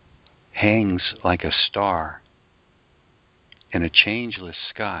identity hangs like a star in a changeless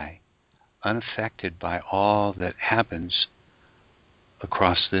sky, unaffected by all that happens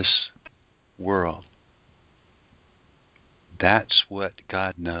across this world. That's what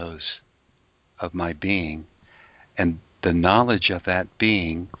God knows of my being, and the knowledge of that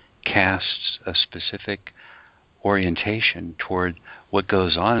being casts a specific orientation toward what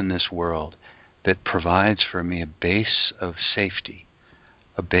goes on in this world that provides for me a base of safety,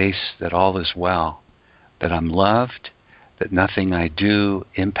 a base that all is well, that I'm loved, that nothing I do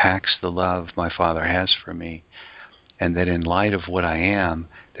impacts the love my Father has for me, and that in light of what I am,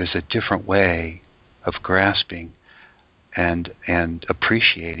 there's a different way of grasping and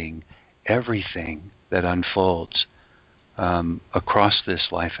appreciating everything that unfolds across this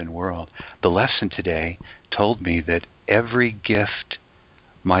life and world. The lesson today told me that every gift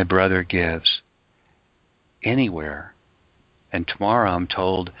my brother gives anywhere, and tomorrow I'm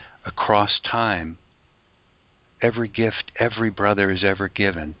told across time, every gift every brother has ever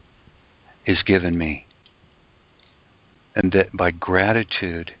given is given me. And that by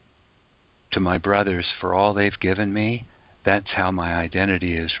gratitude to my brothers for all they've given me, that's how my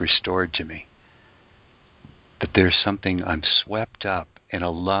identity is restored to me. That there's something, I'm swept up in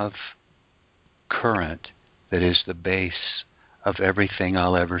a love current that is the base of everything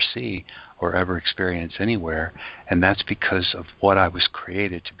I'll ever see or ever experience anywhere, and that's because of what I was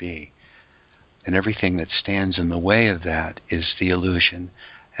created to be. And everything that stands in the way of that is the illusion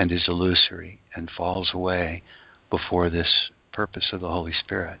and is illusory and falls away before this purpose of the Holy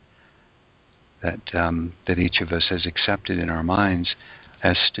Spirit that each of us has accepted in our minds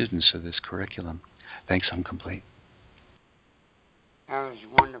as students of this curriculum. Thanks, I'm complete. That was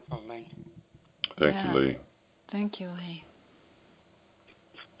wonderful, Lee. Thank you, Lee. Thank you, Lee.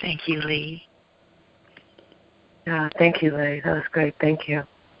 Thank you, Lee. Thank you, Lee. That was great. Thank you.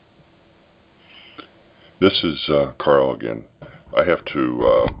 This is Carl again. I have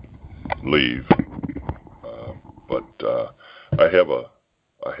to leave, but I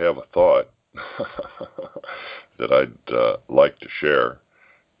have a thought that I'd like to share.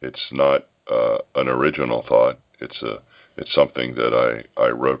 It's not an original thought. It's something that I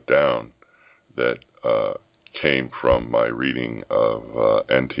wrote down that came from my reading of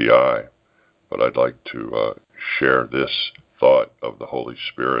NTI. But I'd like to share this thought of the Holy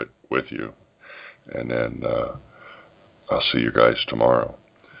Spirit with you, and then I'll see you guys tomorrow.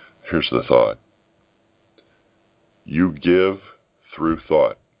 Here's the thought. You give through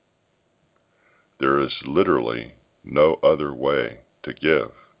thought. There is literally no other way to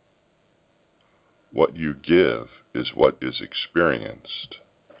give. What you give is what is experienced.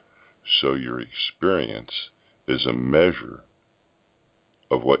 So your experience is a measure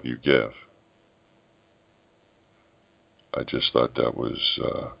of what you give. I just thought that was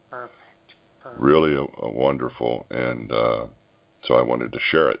Perfect. really a wonderful, and so I wanted to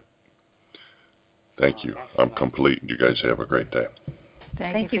share it. Thank you. I'm complete. You guys have a great day.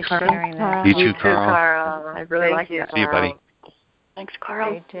 Thank you for Carl. sharing that. You too, Carl. Carl. I really like that. See you, buddy. Thanks, Carl.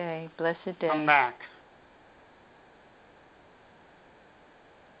 Great day. Blessed day. Come back.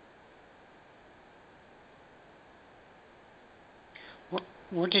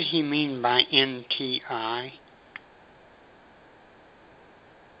 What did he mean by NTI?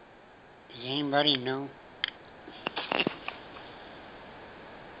 Does anybody know?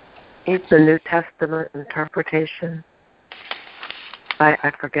 It's the New Testament interpretation.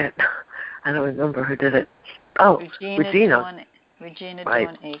 I forget. I don't remember who did it. Oh, Regina. Regina Right.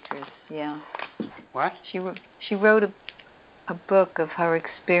 Dawn Akers, yeah. What? She wrote a book of her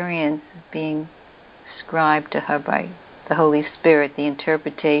experience being scribed to her by the Holy Spirit, the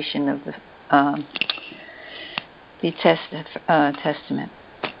interpretation of the Testament.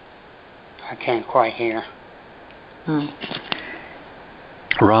 I can't quite hear.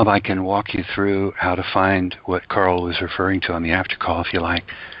 Rob, I can walk you through how to find what Carl was referring to on the after call if you like.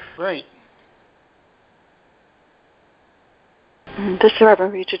 Great. This is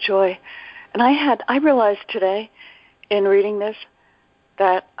Reverend Rita Joy. And I realized today in reading this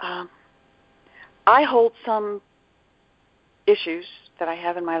that I hold some issues that I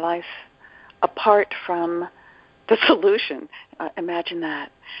have in my life apart from the solution. Imagine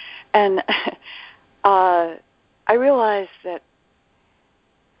that. And I I realized that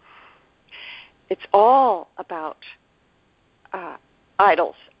it's all about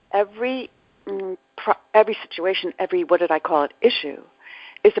idols. Every situation, every, what did I call it, issue,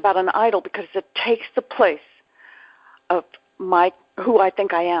 is about an idol because it takes the place of who I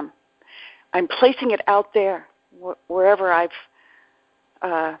think I am. I'm placing it out there wherever I've,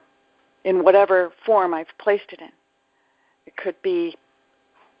 in whatever form I've placed it in. It could be,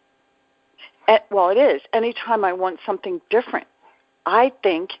 well, it is. Anytime I want something different, I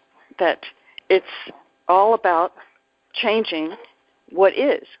think that it's all about changing what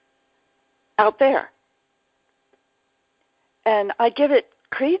is out there. And I give it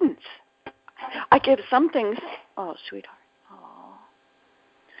credence. I give some things, oh, sweetheart. Oh.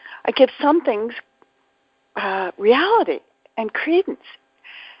 I give some things reality and credence.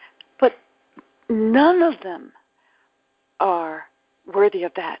 But none of them are worthy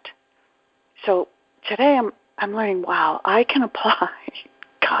of that. So today I'm learning, wow, I can apply.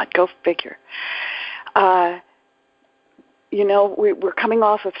 God, go figure. We're coming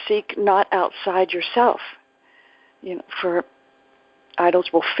off of seek not outside yourself. For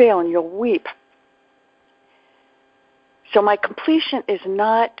idols will fail and you'll weep. So my completion is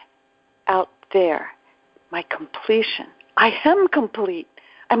not out there. My completion. I am complete.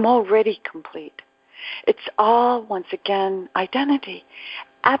 I'm already complete. It's all, once again, identity.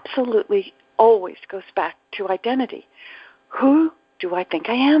 Absolutely always goes back to identity. Who do I think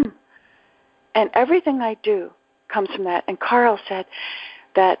I am? And everything I do comes from that. And Carl said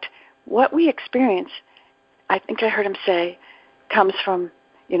that what we experience, I think I heard him say, comes from,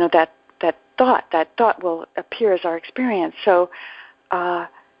 that thought. That thought will appear as our experience. So I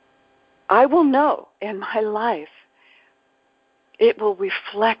will know in my life, it will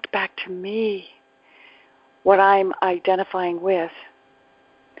reflect back to me what I'm identifying with.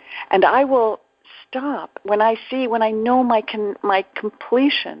 And I will stop. When I know my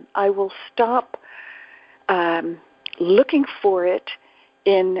completion, I will stop looking for it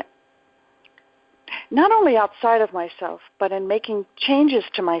in not only outside of myself, but in making changes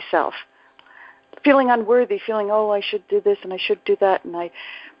to myself. Feeling unworthy, feeling, I should do this and I should do that, and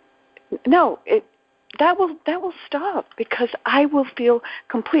that will stop because I will feel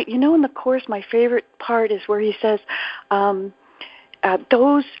complete. In the Course, my favorite part is where he says,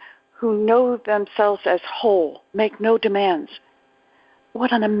 those who know themselves as whole make no demands.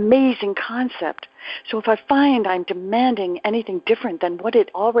 What an amazing concept. So if I find I'm demanding anything different than what it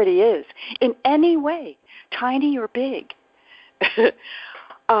already is, in any way, tiny or big,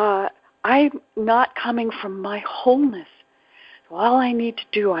 I'm not coming from my wholeness. So all I need to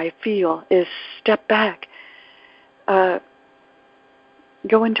do, I feel, is step back, go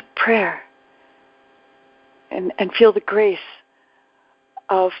into prayer, and feel the grace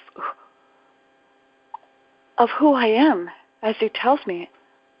of who I am, as he tells me.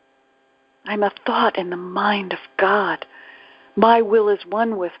 I'm a thought in the mind of God. My will is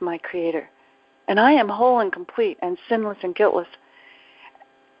one with my Creator. And I am whole and complete and sinless and guiltless.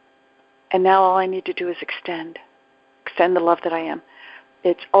 And now all I need to do is extend the love that I am.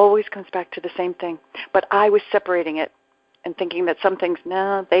 It always comes back to the same thing. But I was separating it and thinking that some things,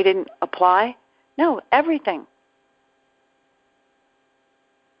 no, they didn't apply. No, everything.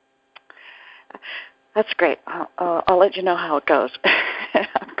 That's great. I'll let you know how it goes.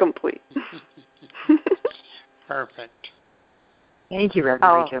 I'm complete. Perfect. Thank you,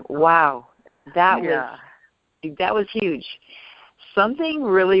 Reverend Rachel. Wow, that was huge. Something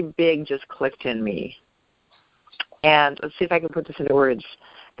really big just clicked in me. And let's see if I can put this into words.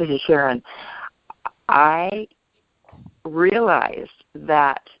 This is Sharon. I realized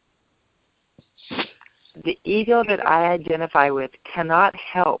that the ego that I identify with cannot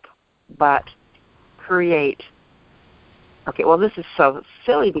help but create. Okay, well, this is so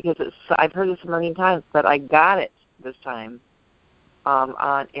silly because I've heard this a million times, but I got it this time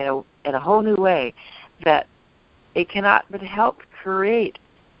in a whole new way, that it cannot but help create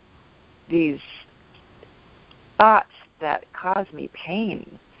these thoughts that cause me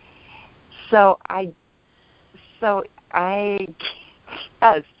pain. So I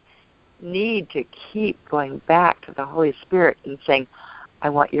just need to keep going back to the Holy Spirit and saying, I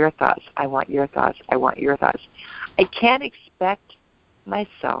want your thoughts, I want your thoughts, I want your thoughts. I can't expect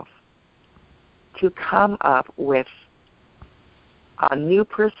myself to come up with a new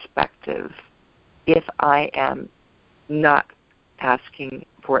perspective if I am not asking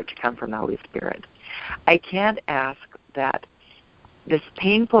for it to come from the Holy Spirit. I can't ask that this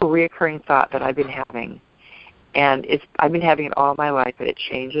painful reoccurring thought that I've been having, and I've been having it all my life, but it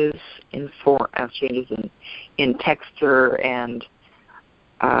changes in form, changes in texture, and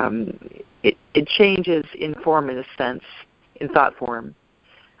it changes in form, in a sense, in thought form,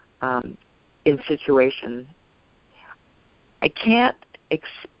 in situation. I can't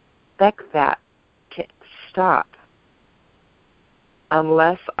expect that to stop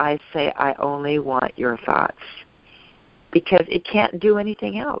unless I say I only want your thoughts, because it can't do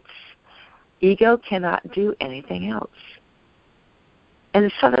anything else. Ego cannot do anything else.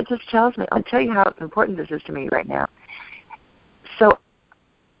 And so that just tells me, I'll tell you how important this is to me right now. So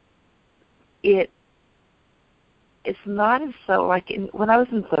it's not as though, like when I was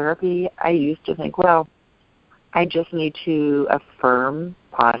in therapy, I used to think, well, I just need to affirm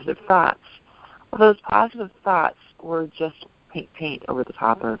positive thoughts. Well, those positive thoughts were just paint over the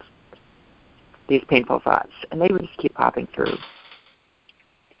top of these painful thoughts, and they would just keep popping through.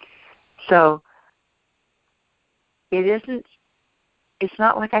 So it's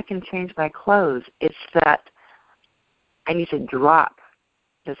not like I can change my clothes. It's that I need to drop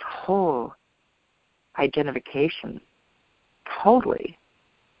this whole identification totally.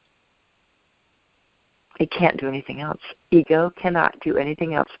 It can't do anything else. Ego cannot do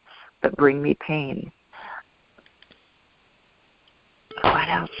anything else but bring me pain. What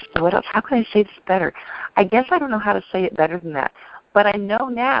else? How can I say this better? I guess I don't know how to say it better than that. But I know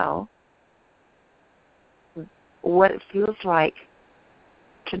now what it feels like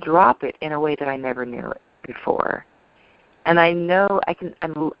to drop it in a way that I never knew it before. And I know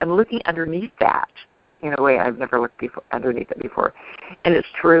I'm looking underneath that in a way I've never looked underneath it before. And it's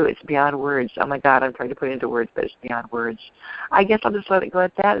true, it's beyond words. Oh my God, I'm trying to put it into words, but it's beyond words. I guess I'll just let it go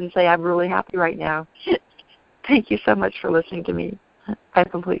at that and say I'm really happy right now. Thank you so much for listening to me. I'm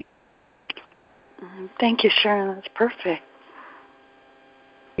complete. Thank you, Sharon. That's perfect.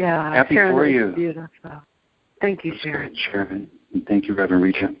 Yeah, Happy Sharon, for you. Beautiful. Thank you, Sharon. Good, Sharon. And thank you, Reverend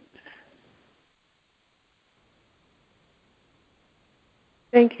Regia.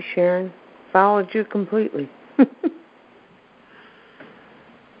 Thank you, Sharon. Followed you completely.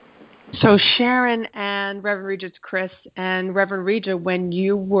 So Sharon and Reverend Regis Chris and Reverend Regia, when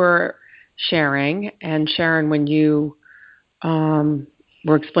you were sharing, and Sharon, when you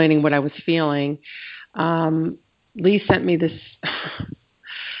were explaining what I was feeling, Lee sent me this,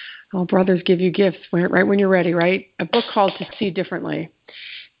 oh, Brothers Give You Gifts, right when you're ready, right? A book called To See Differently.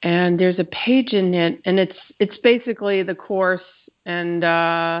 And there's a page in it, and it's basically the course and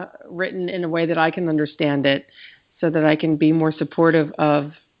written in a way that I can understand it so that I can be more supportive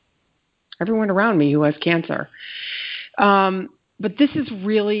of everyone around me who has cancer. But this is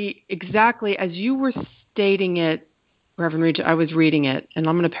really exactly as you were stating it, Reverend Regia, I was reading it, and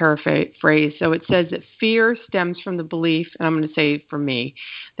I'm going to paraphrase. So it says that fear stems from the belief, and I'm going to say for me,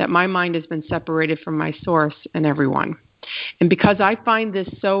 that my mind has been separated from my source and everyone. And because I find this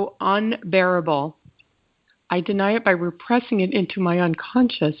so unbearable, I deny it by repressing it into my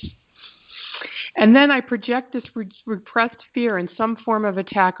unconscious. And then I project this repressed fear in some form of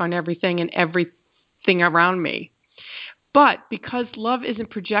attack on everything and everything around me. But because love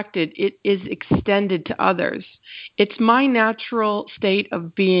isn't projected, it is extended to others. It's my natural state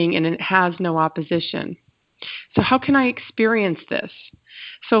of being, and it has no opposition. So how can I experience this?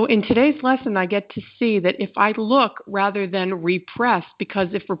 So in today's lesson, I get to see that if I look rather than repress, because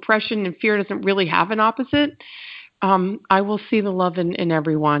if repression and fear doesn't really have an opposite, I will see the love in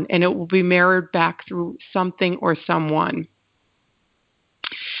everyone, and it will be mirrored back through something or someone.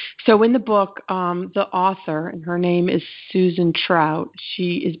 So in the book, the author, and her name is Susan Trout,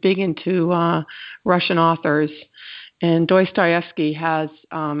 she is big into Russian authors. And Dostoevsky has,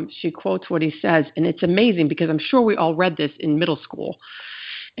 she quotes what he says, and it's amazing because I'm sure we all read this in middle school.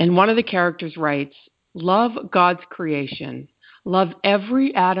 And one of the characters writes, "Love God's creation, love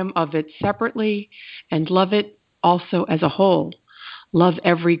every atom of it separately, and love it also as a whole. Love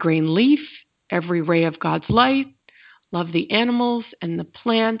every green leaf, every ray of God's light, love the animals and the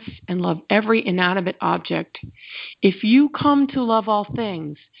plants, and love every inanimate object. If you come to love all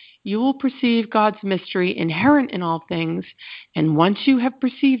things, you will perceive God's mystery inherent in all things, and once you have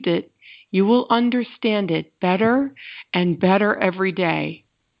perceived it, you will understand it better and better every day.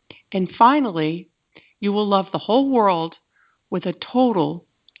 And finally, you will love the whole world with a total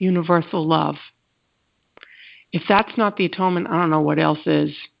universal love." If that's not the atonement, I don't know what else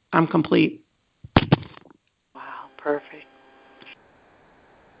is. I'm complete. Wow, perfect.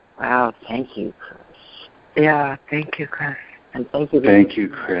 Wow, thank you, Chris. Yeah, thank you, Chris. And thank you. Thank you,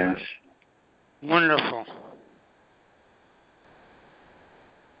 Chris. Wonderful.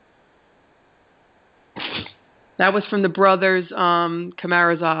 That was from the brothers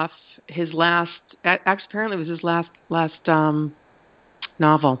Karamazov. His last, actually, apparently, it was his last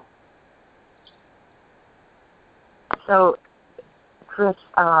novel. So, Chris,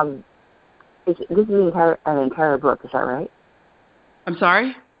 This is an entire book, is that right? I'm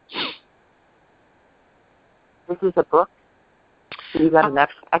sorry? This is a book that you got an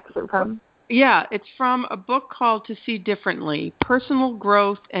excerpt from? Yeah, it's from a book called To See Differently, Personal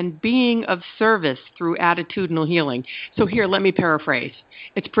Growth and Being of Service Through Attitudinal Healing. So here, let me paraphrase.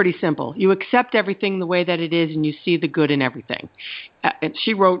 It's pretty simple. You accept everything the way that it is and you see the good in everything. And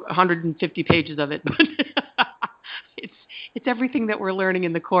she wrote 150 pages of it, but it's everything that we're learning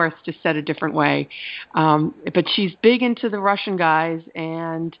in the course, just said a different way. But she's big into the Russian guys,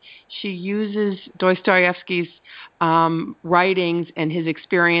 and she uses Dostoevsky's writings and his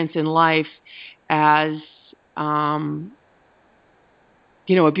experience in life as, a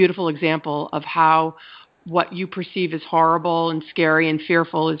beautiful example of how what you perceive as horrible and scary and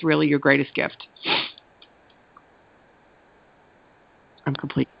fearful is really your greatest gift. I'm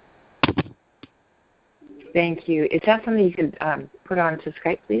complete. Thank you. Is that something you could put on to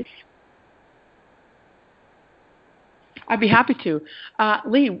Skype, please? I'd be happy to.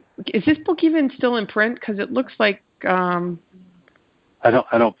 Lee, is this book even still in print? Because it looks like. I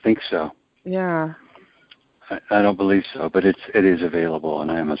don't think so. Yeah. I don't believe so, but it is available on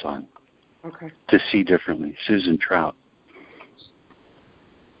Amazon. Okay. To See Differently, Susan Trout.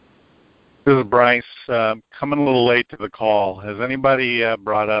 This is Bryce. Coming a little late to the call. Has anybody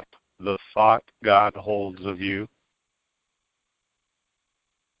brought up the thought God holds of you?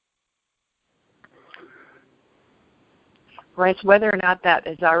 Bryce, whether or not that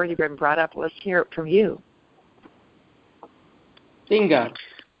has already been brought up, let's hear it from you. Bingo.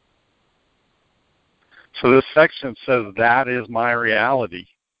 So this section says, that is my reality.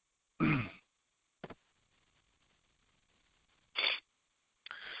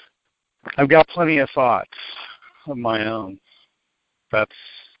 I've got plenty of thoughts of my own. That's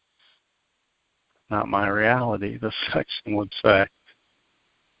not my reality, this section would say.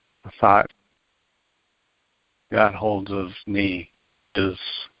 The thought God holds of me is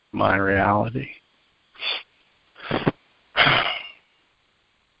my reality.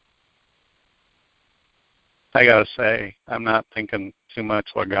 I got to say, I'm not thinking too much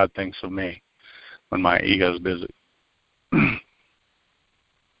what God thinks of me when my ego's busy.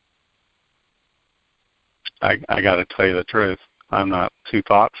 I got to tell you the truth. I'm not too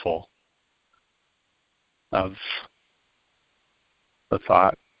thoughtful of the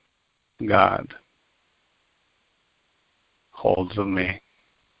thought God holds of me.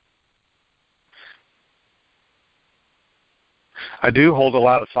 I do hold a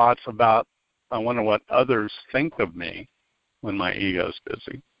lot of thoughts about, I wonder what others think of me when my ego's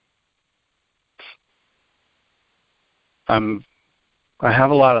busy. I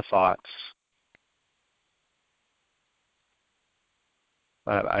have a lot of thoughts,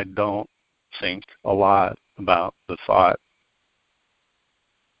 but I don't think a lot about the thought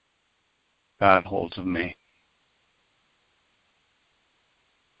God holds of me.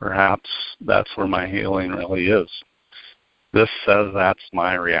 Perhaps that's where my healing really is. This says that's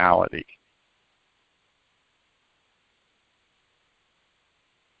my reality.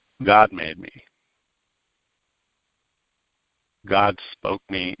 God made me. God spoke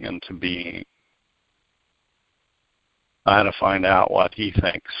me into being. I had to find out what He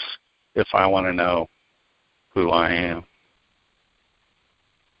thinks if I want to know who I am.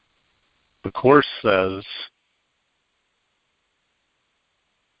 The Course says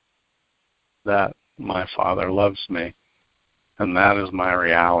that my Father loves me, and that is my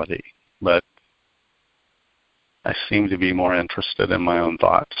reality. But I seem to be more interested in my own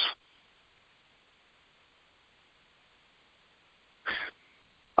thoughts.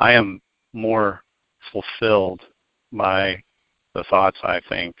 I am more fulfilled by the thoughts I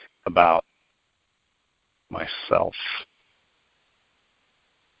think about myself.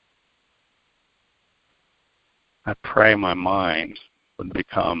 I pray my mind would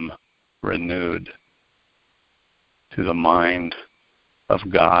become renewed to the mind of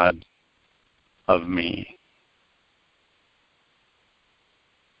God, of me.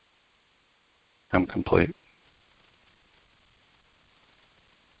 I'm complete.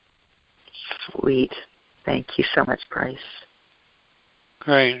 Sweet. Thank you so much, Bryce.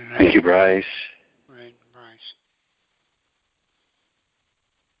 Great. Thank you, Bryce. Great, Bryce.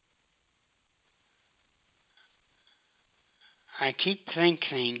 I keep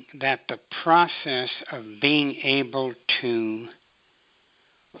thinking that the process of being able to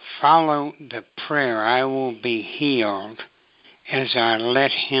follow the prayer, I will be healed, as I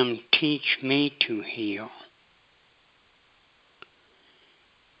let Him teach me to heal,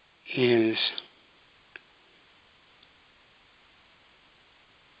 is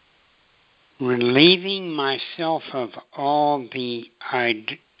relieving myself of all the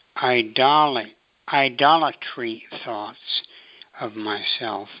idolatry thoughts of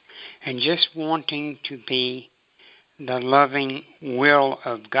myself and just wanting to be the loving will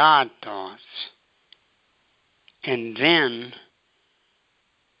of God thoughts. And then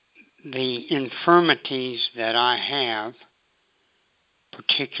the infirmities that I have,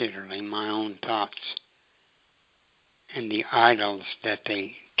 particularly my own thoughts and the idols that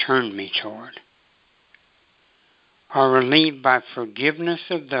they turn me toward, are relieved by forgiveness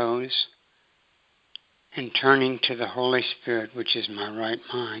of those and turning to the Holy Spirit, which is my right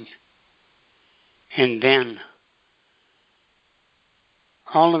mind. And then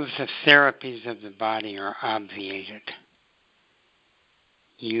all of the therapies of the body are obviated.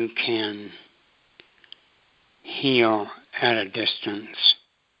 You can heal at a distance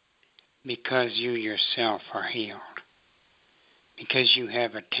because you yourself are healed, because you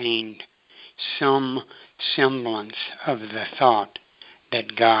have attained some semblance of the thought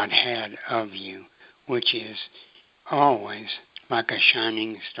that God had of you, which is always like a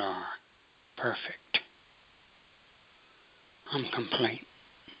shining star, perfect. I'm complete.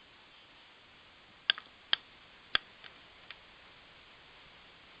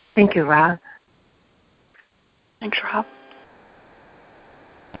 Thank you, Rob. Thanks, Rob.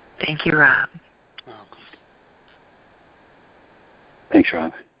 Thank you, Rob. Welcome. Thanks,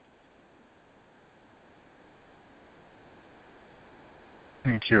 Rob.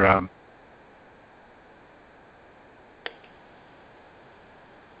 Thank you, Rob.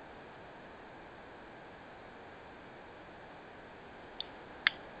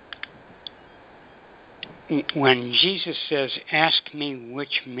 When Jesus says, "Ask me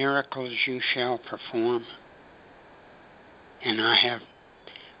which miracles you shall perform," and I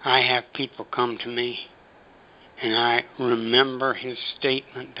have people come to me, and I remember his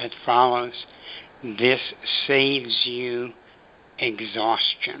statement that follows, "This saves you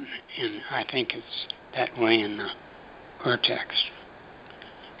exhaustion," and I think it's that way in our text.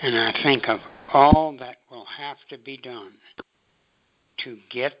 And I think of all that will have to be done to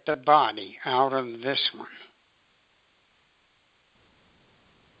get the body out of this one.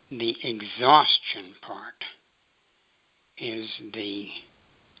 The exhaustion part is the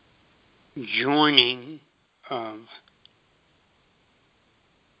joining of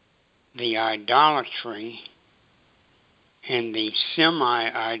the idolatry and the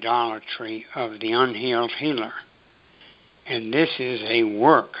semi-idolatry of the unhealed healer. And this is a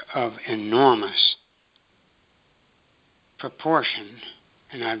work of enormous proportion,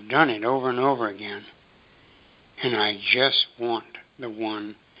 and I've done it over and over again. And I just want the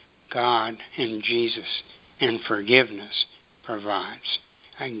one God and Jesus and forgiveness provides.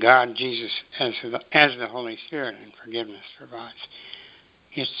 And God, Jesus, as the Holy Spirit and forgiveness provides.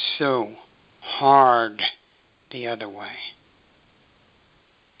 It's so hard the other way.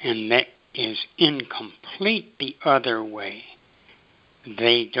 And that is incomplete the other way.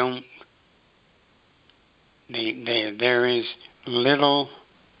 There is little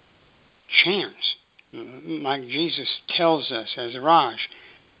chance. Like Jesus tells us as Raj,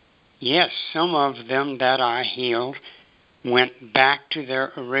 yes, some of them that I healed went back to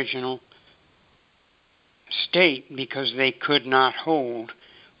their original state because they could not hold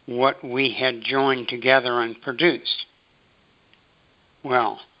what we had joined together and produced.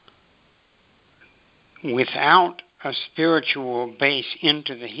 Well, without a spiritual base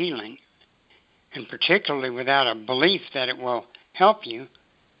into the healing, and particularly without a belief that it will help you,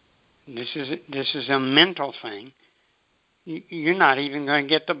 this is a mental thing. You're not even going to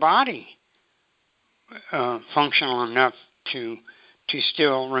get the body functional enough to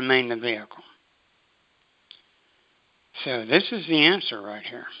still remain the vehicle. So this is the answer right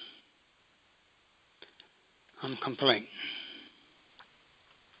here. I'm complete.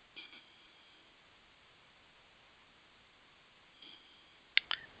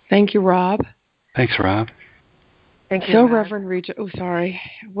 Thank you, Rob. Thanks, Rob. Thank you, So, Rob. Reverend Regent, oh, sorry.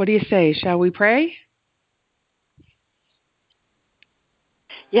 What do you say? Shall we pray?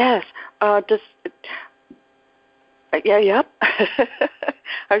 Yes. Yep. I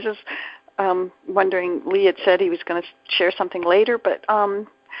was just wondering, Lee had said he was going to share something later, but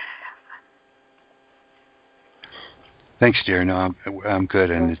Thanks, dear. No, I'm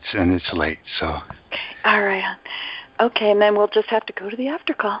good, and it's late, so. All right. Okay, and then we'll just have to go to the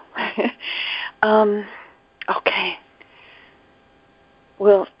after call. Okay.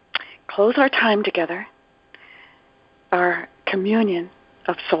 We'll close our time together, our communion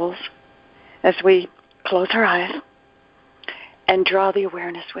of souls, as we close our eyes and draw the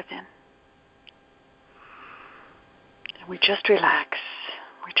awareness within. And we just relax.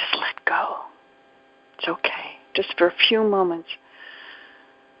 We just let go. It's okay. Just for a few moments,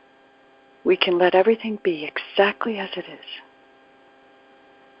 we can let everything be exactly as it is.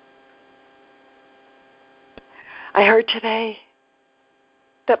 I heard today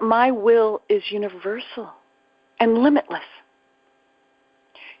that my will is universal and limitless.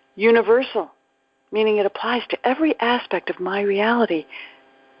 Universal, meaning it applies to every aspect of my reality,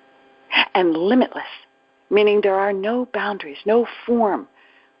 and limitless, meaning there are no boundaries, no form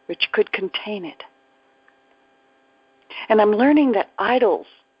which could contain it. And I'm learning that idols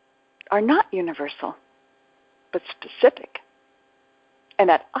are not universal, but specific, and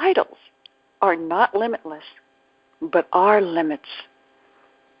that idols are not limitless, but are limits.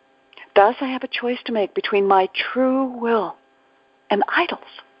 Thus, I have a choice to make between my true will and idols.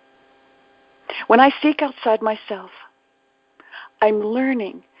 When I seek outside myself, I'm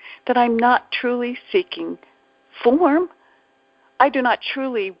learning that I'm not truly seeking form. I do not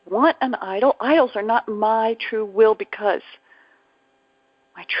truly want an idol. Idols are not my true will because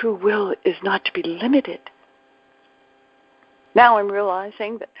my true will is not to be limited. Now I'm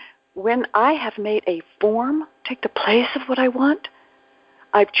realizing that when I have made a form take the place of what I want,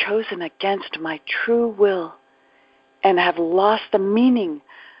 I've chosen against my true will and have lost the meaning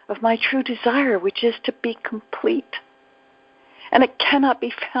of my true desire, which is to be complete. And it cannot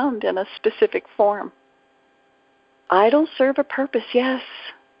be found in a specific form. Idols serve a purpose, yes.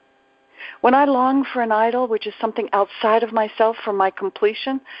 When I long for an idol, which is something outside of myself for my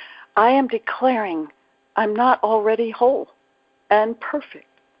completion, I am declaring I'm not already whole and perfect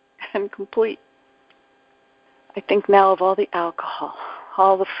and complete. I think now of all the alcohol,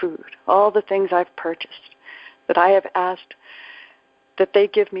 all the food, all the things I've purchased, that I have asked that they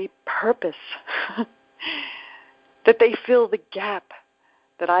give me purpose, that they fill the gap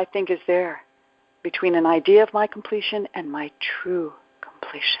that I think is there between an idea of my completion and my true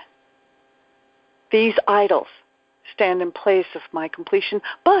completion. These idols stand in place of my completion,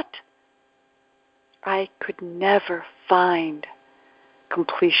 but I could never find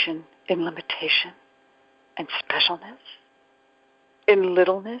completion in limitation and specialness, in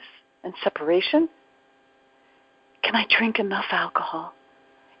littleness and separation. Can I drink enough alcohol,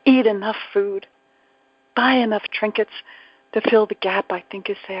 eat enough food, buy enough trinkets to fill the gap I think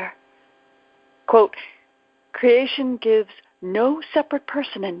is there? Quote, creation gives no separate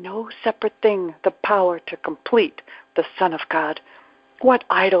person and no separate thing the power to complete the Son of God. What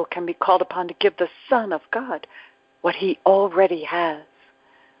idol can be called upon to give the Son of God what he already has?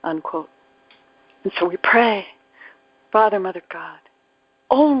 Unquote. And so we pray, Father, Mother, God,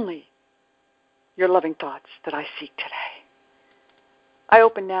 only your loving thoughts that I seek today. I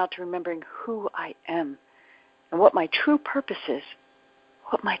open now to remembering who I am and what my true purpose is,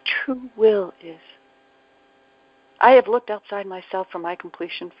 what my true will is. I have looked outside myself for my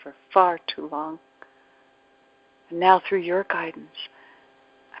completion for far too long. And now through your guidance,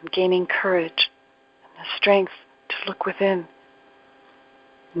 I'm gaining courage and the strength to look within.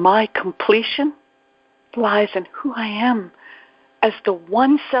 My completion lies in who I am as the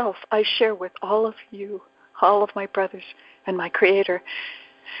one self I share with all of you, all of my brothers, and my Creator.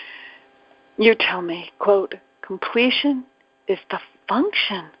 You tell me, quote, completion is the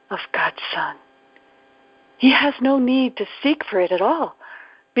function of God's Son. He has no need to seek for it at all.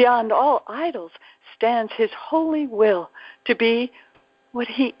 Beyond all idols stands his holy will to be what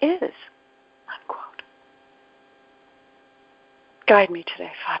he is, unquote. Guide me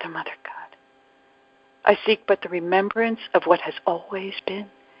today, Father, Mother, God. I seek but the remembrance of what has always been.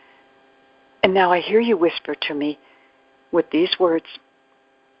 And now I hear you whisper to me with these words,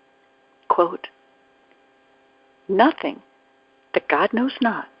 quote, nothing that God knows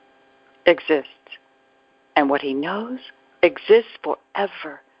not exists, and what he knows exists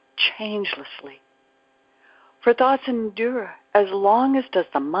forever, changelessly. For thoughts endure as long as does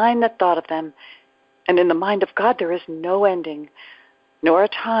the mind that thought of them, and in the mind of God there is no ending, nor a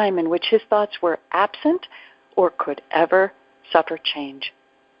time in which his thoughts were absent or could ever suffer change.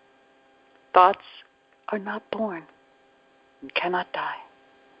 Thoughts are not born and cannot die.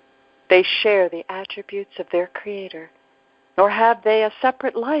 They share the attributes of their Creator, nor have they a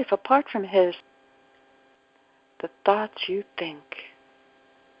separate life apart from his. The thoughts you think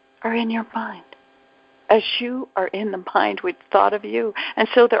are in your mind, as you are in the mind which thought of you. And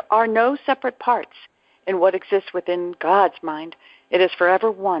so there are no separate parts in what exists within God's mind. It is forever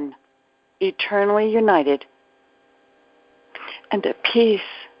one, eternally united, and at peace.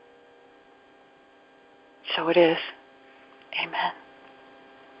 So it is. Amen.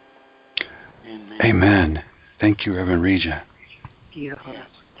 Amen. Thank you, Reverend Regia. Beautiful.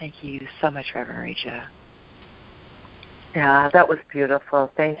 Thank you so much, Reverend Regia. Yeah, that was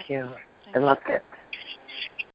beautiful. Thank you. I loved it.